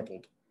events are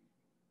sampled.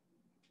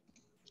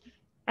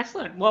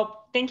 Excellent.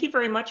 Well, thank you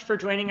very much for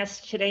joining us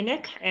today,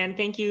 Nick. And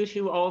thank you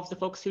to all of the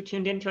folks who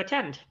tuned in to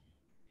attend.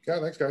 Yeah,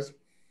 thanks, guys.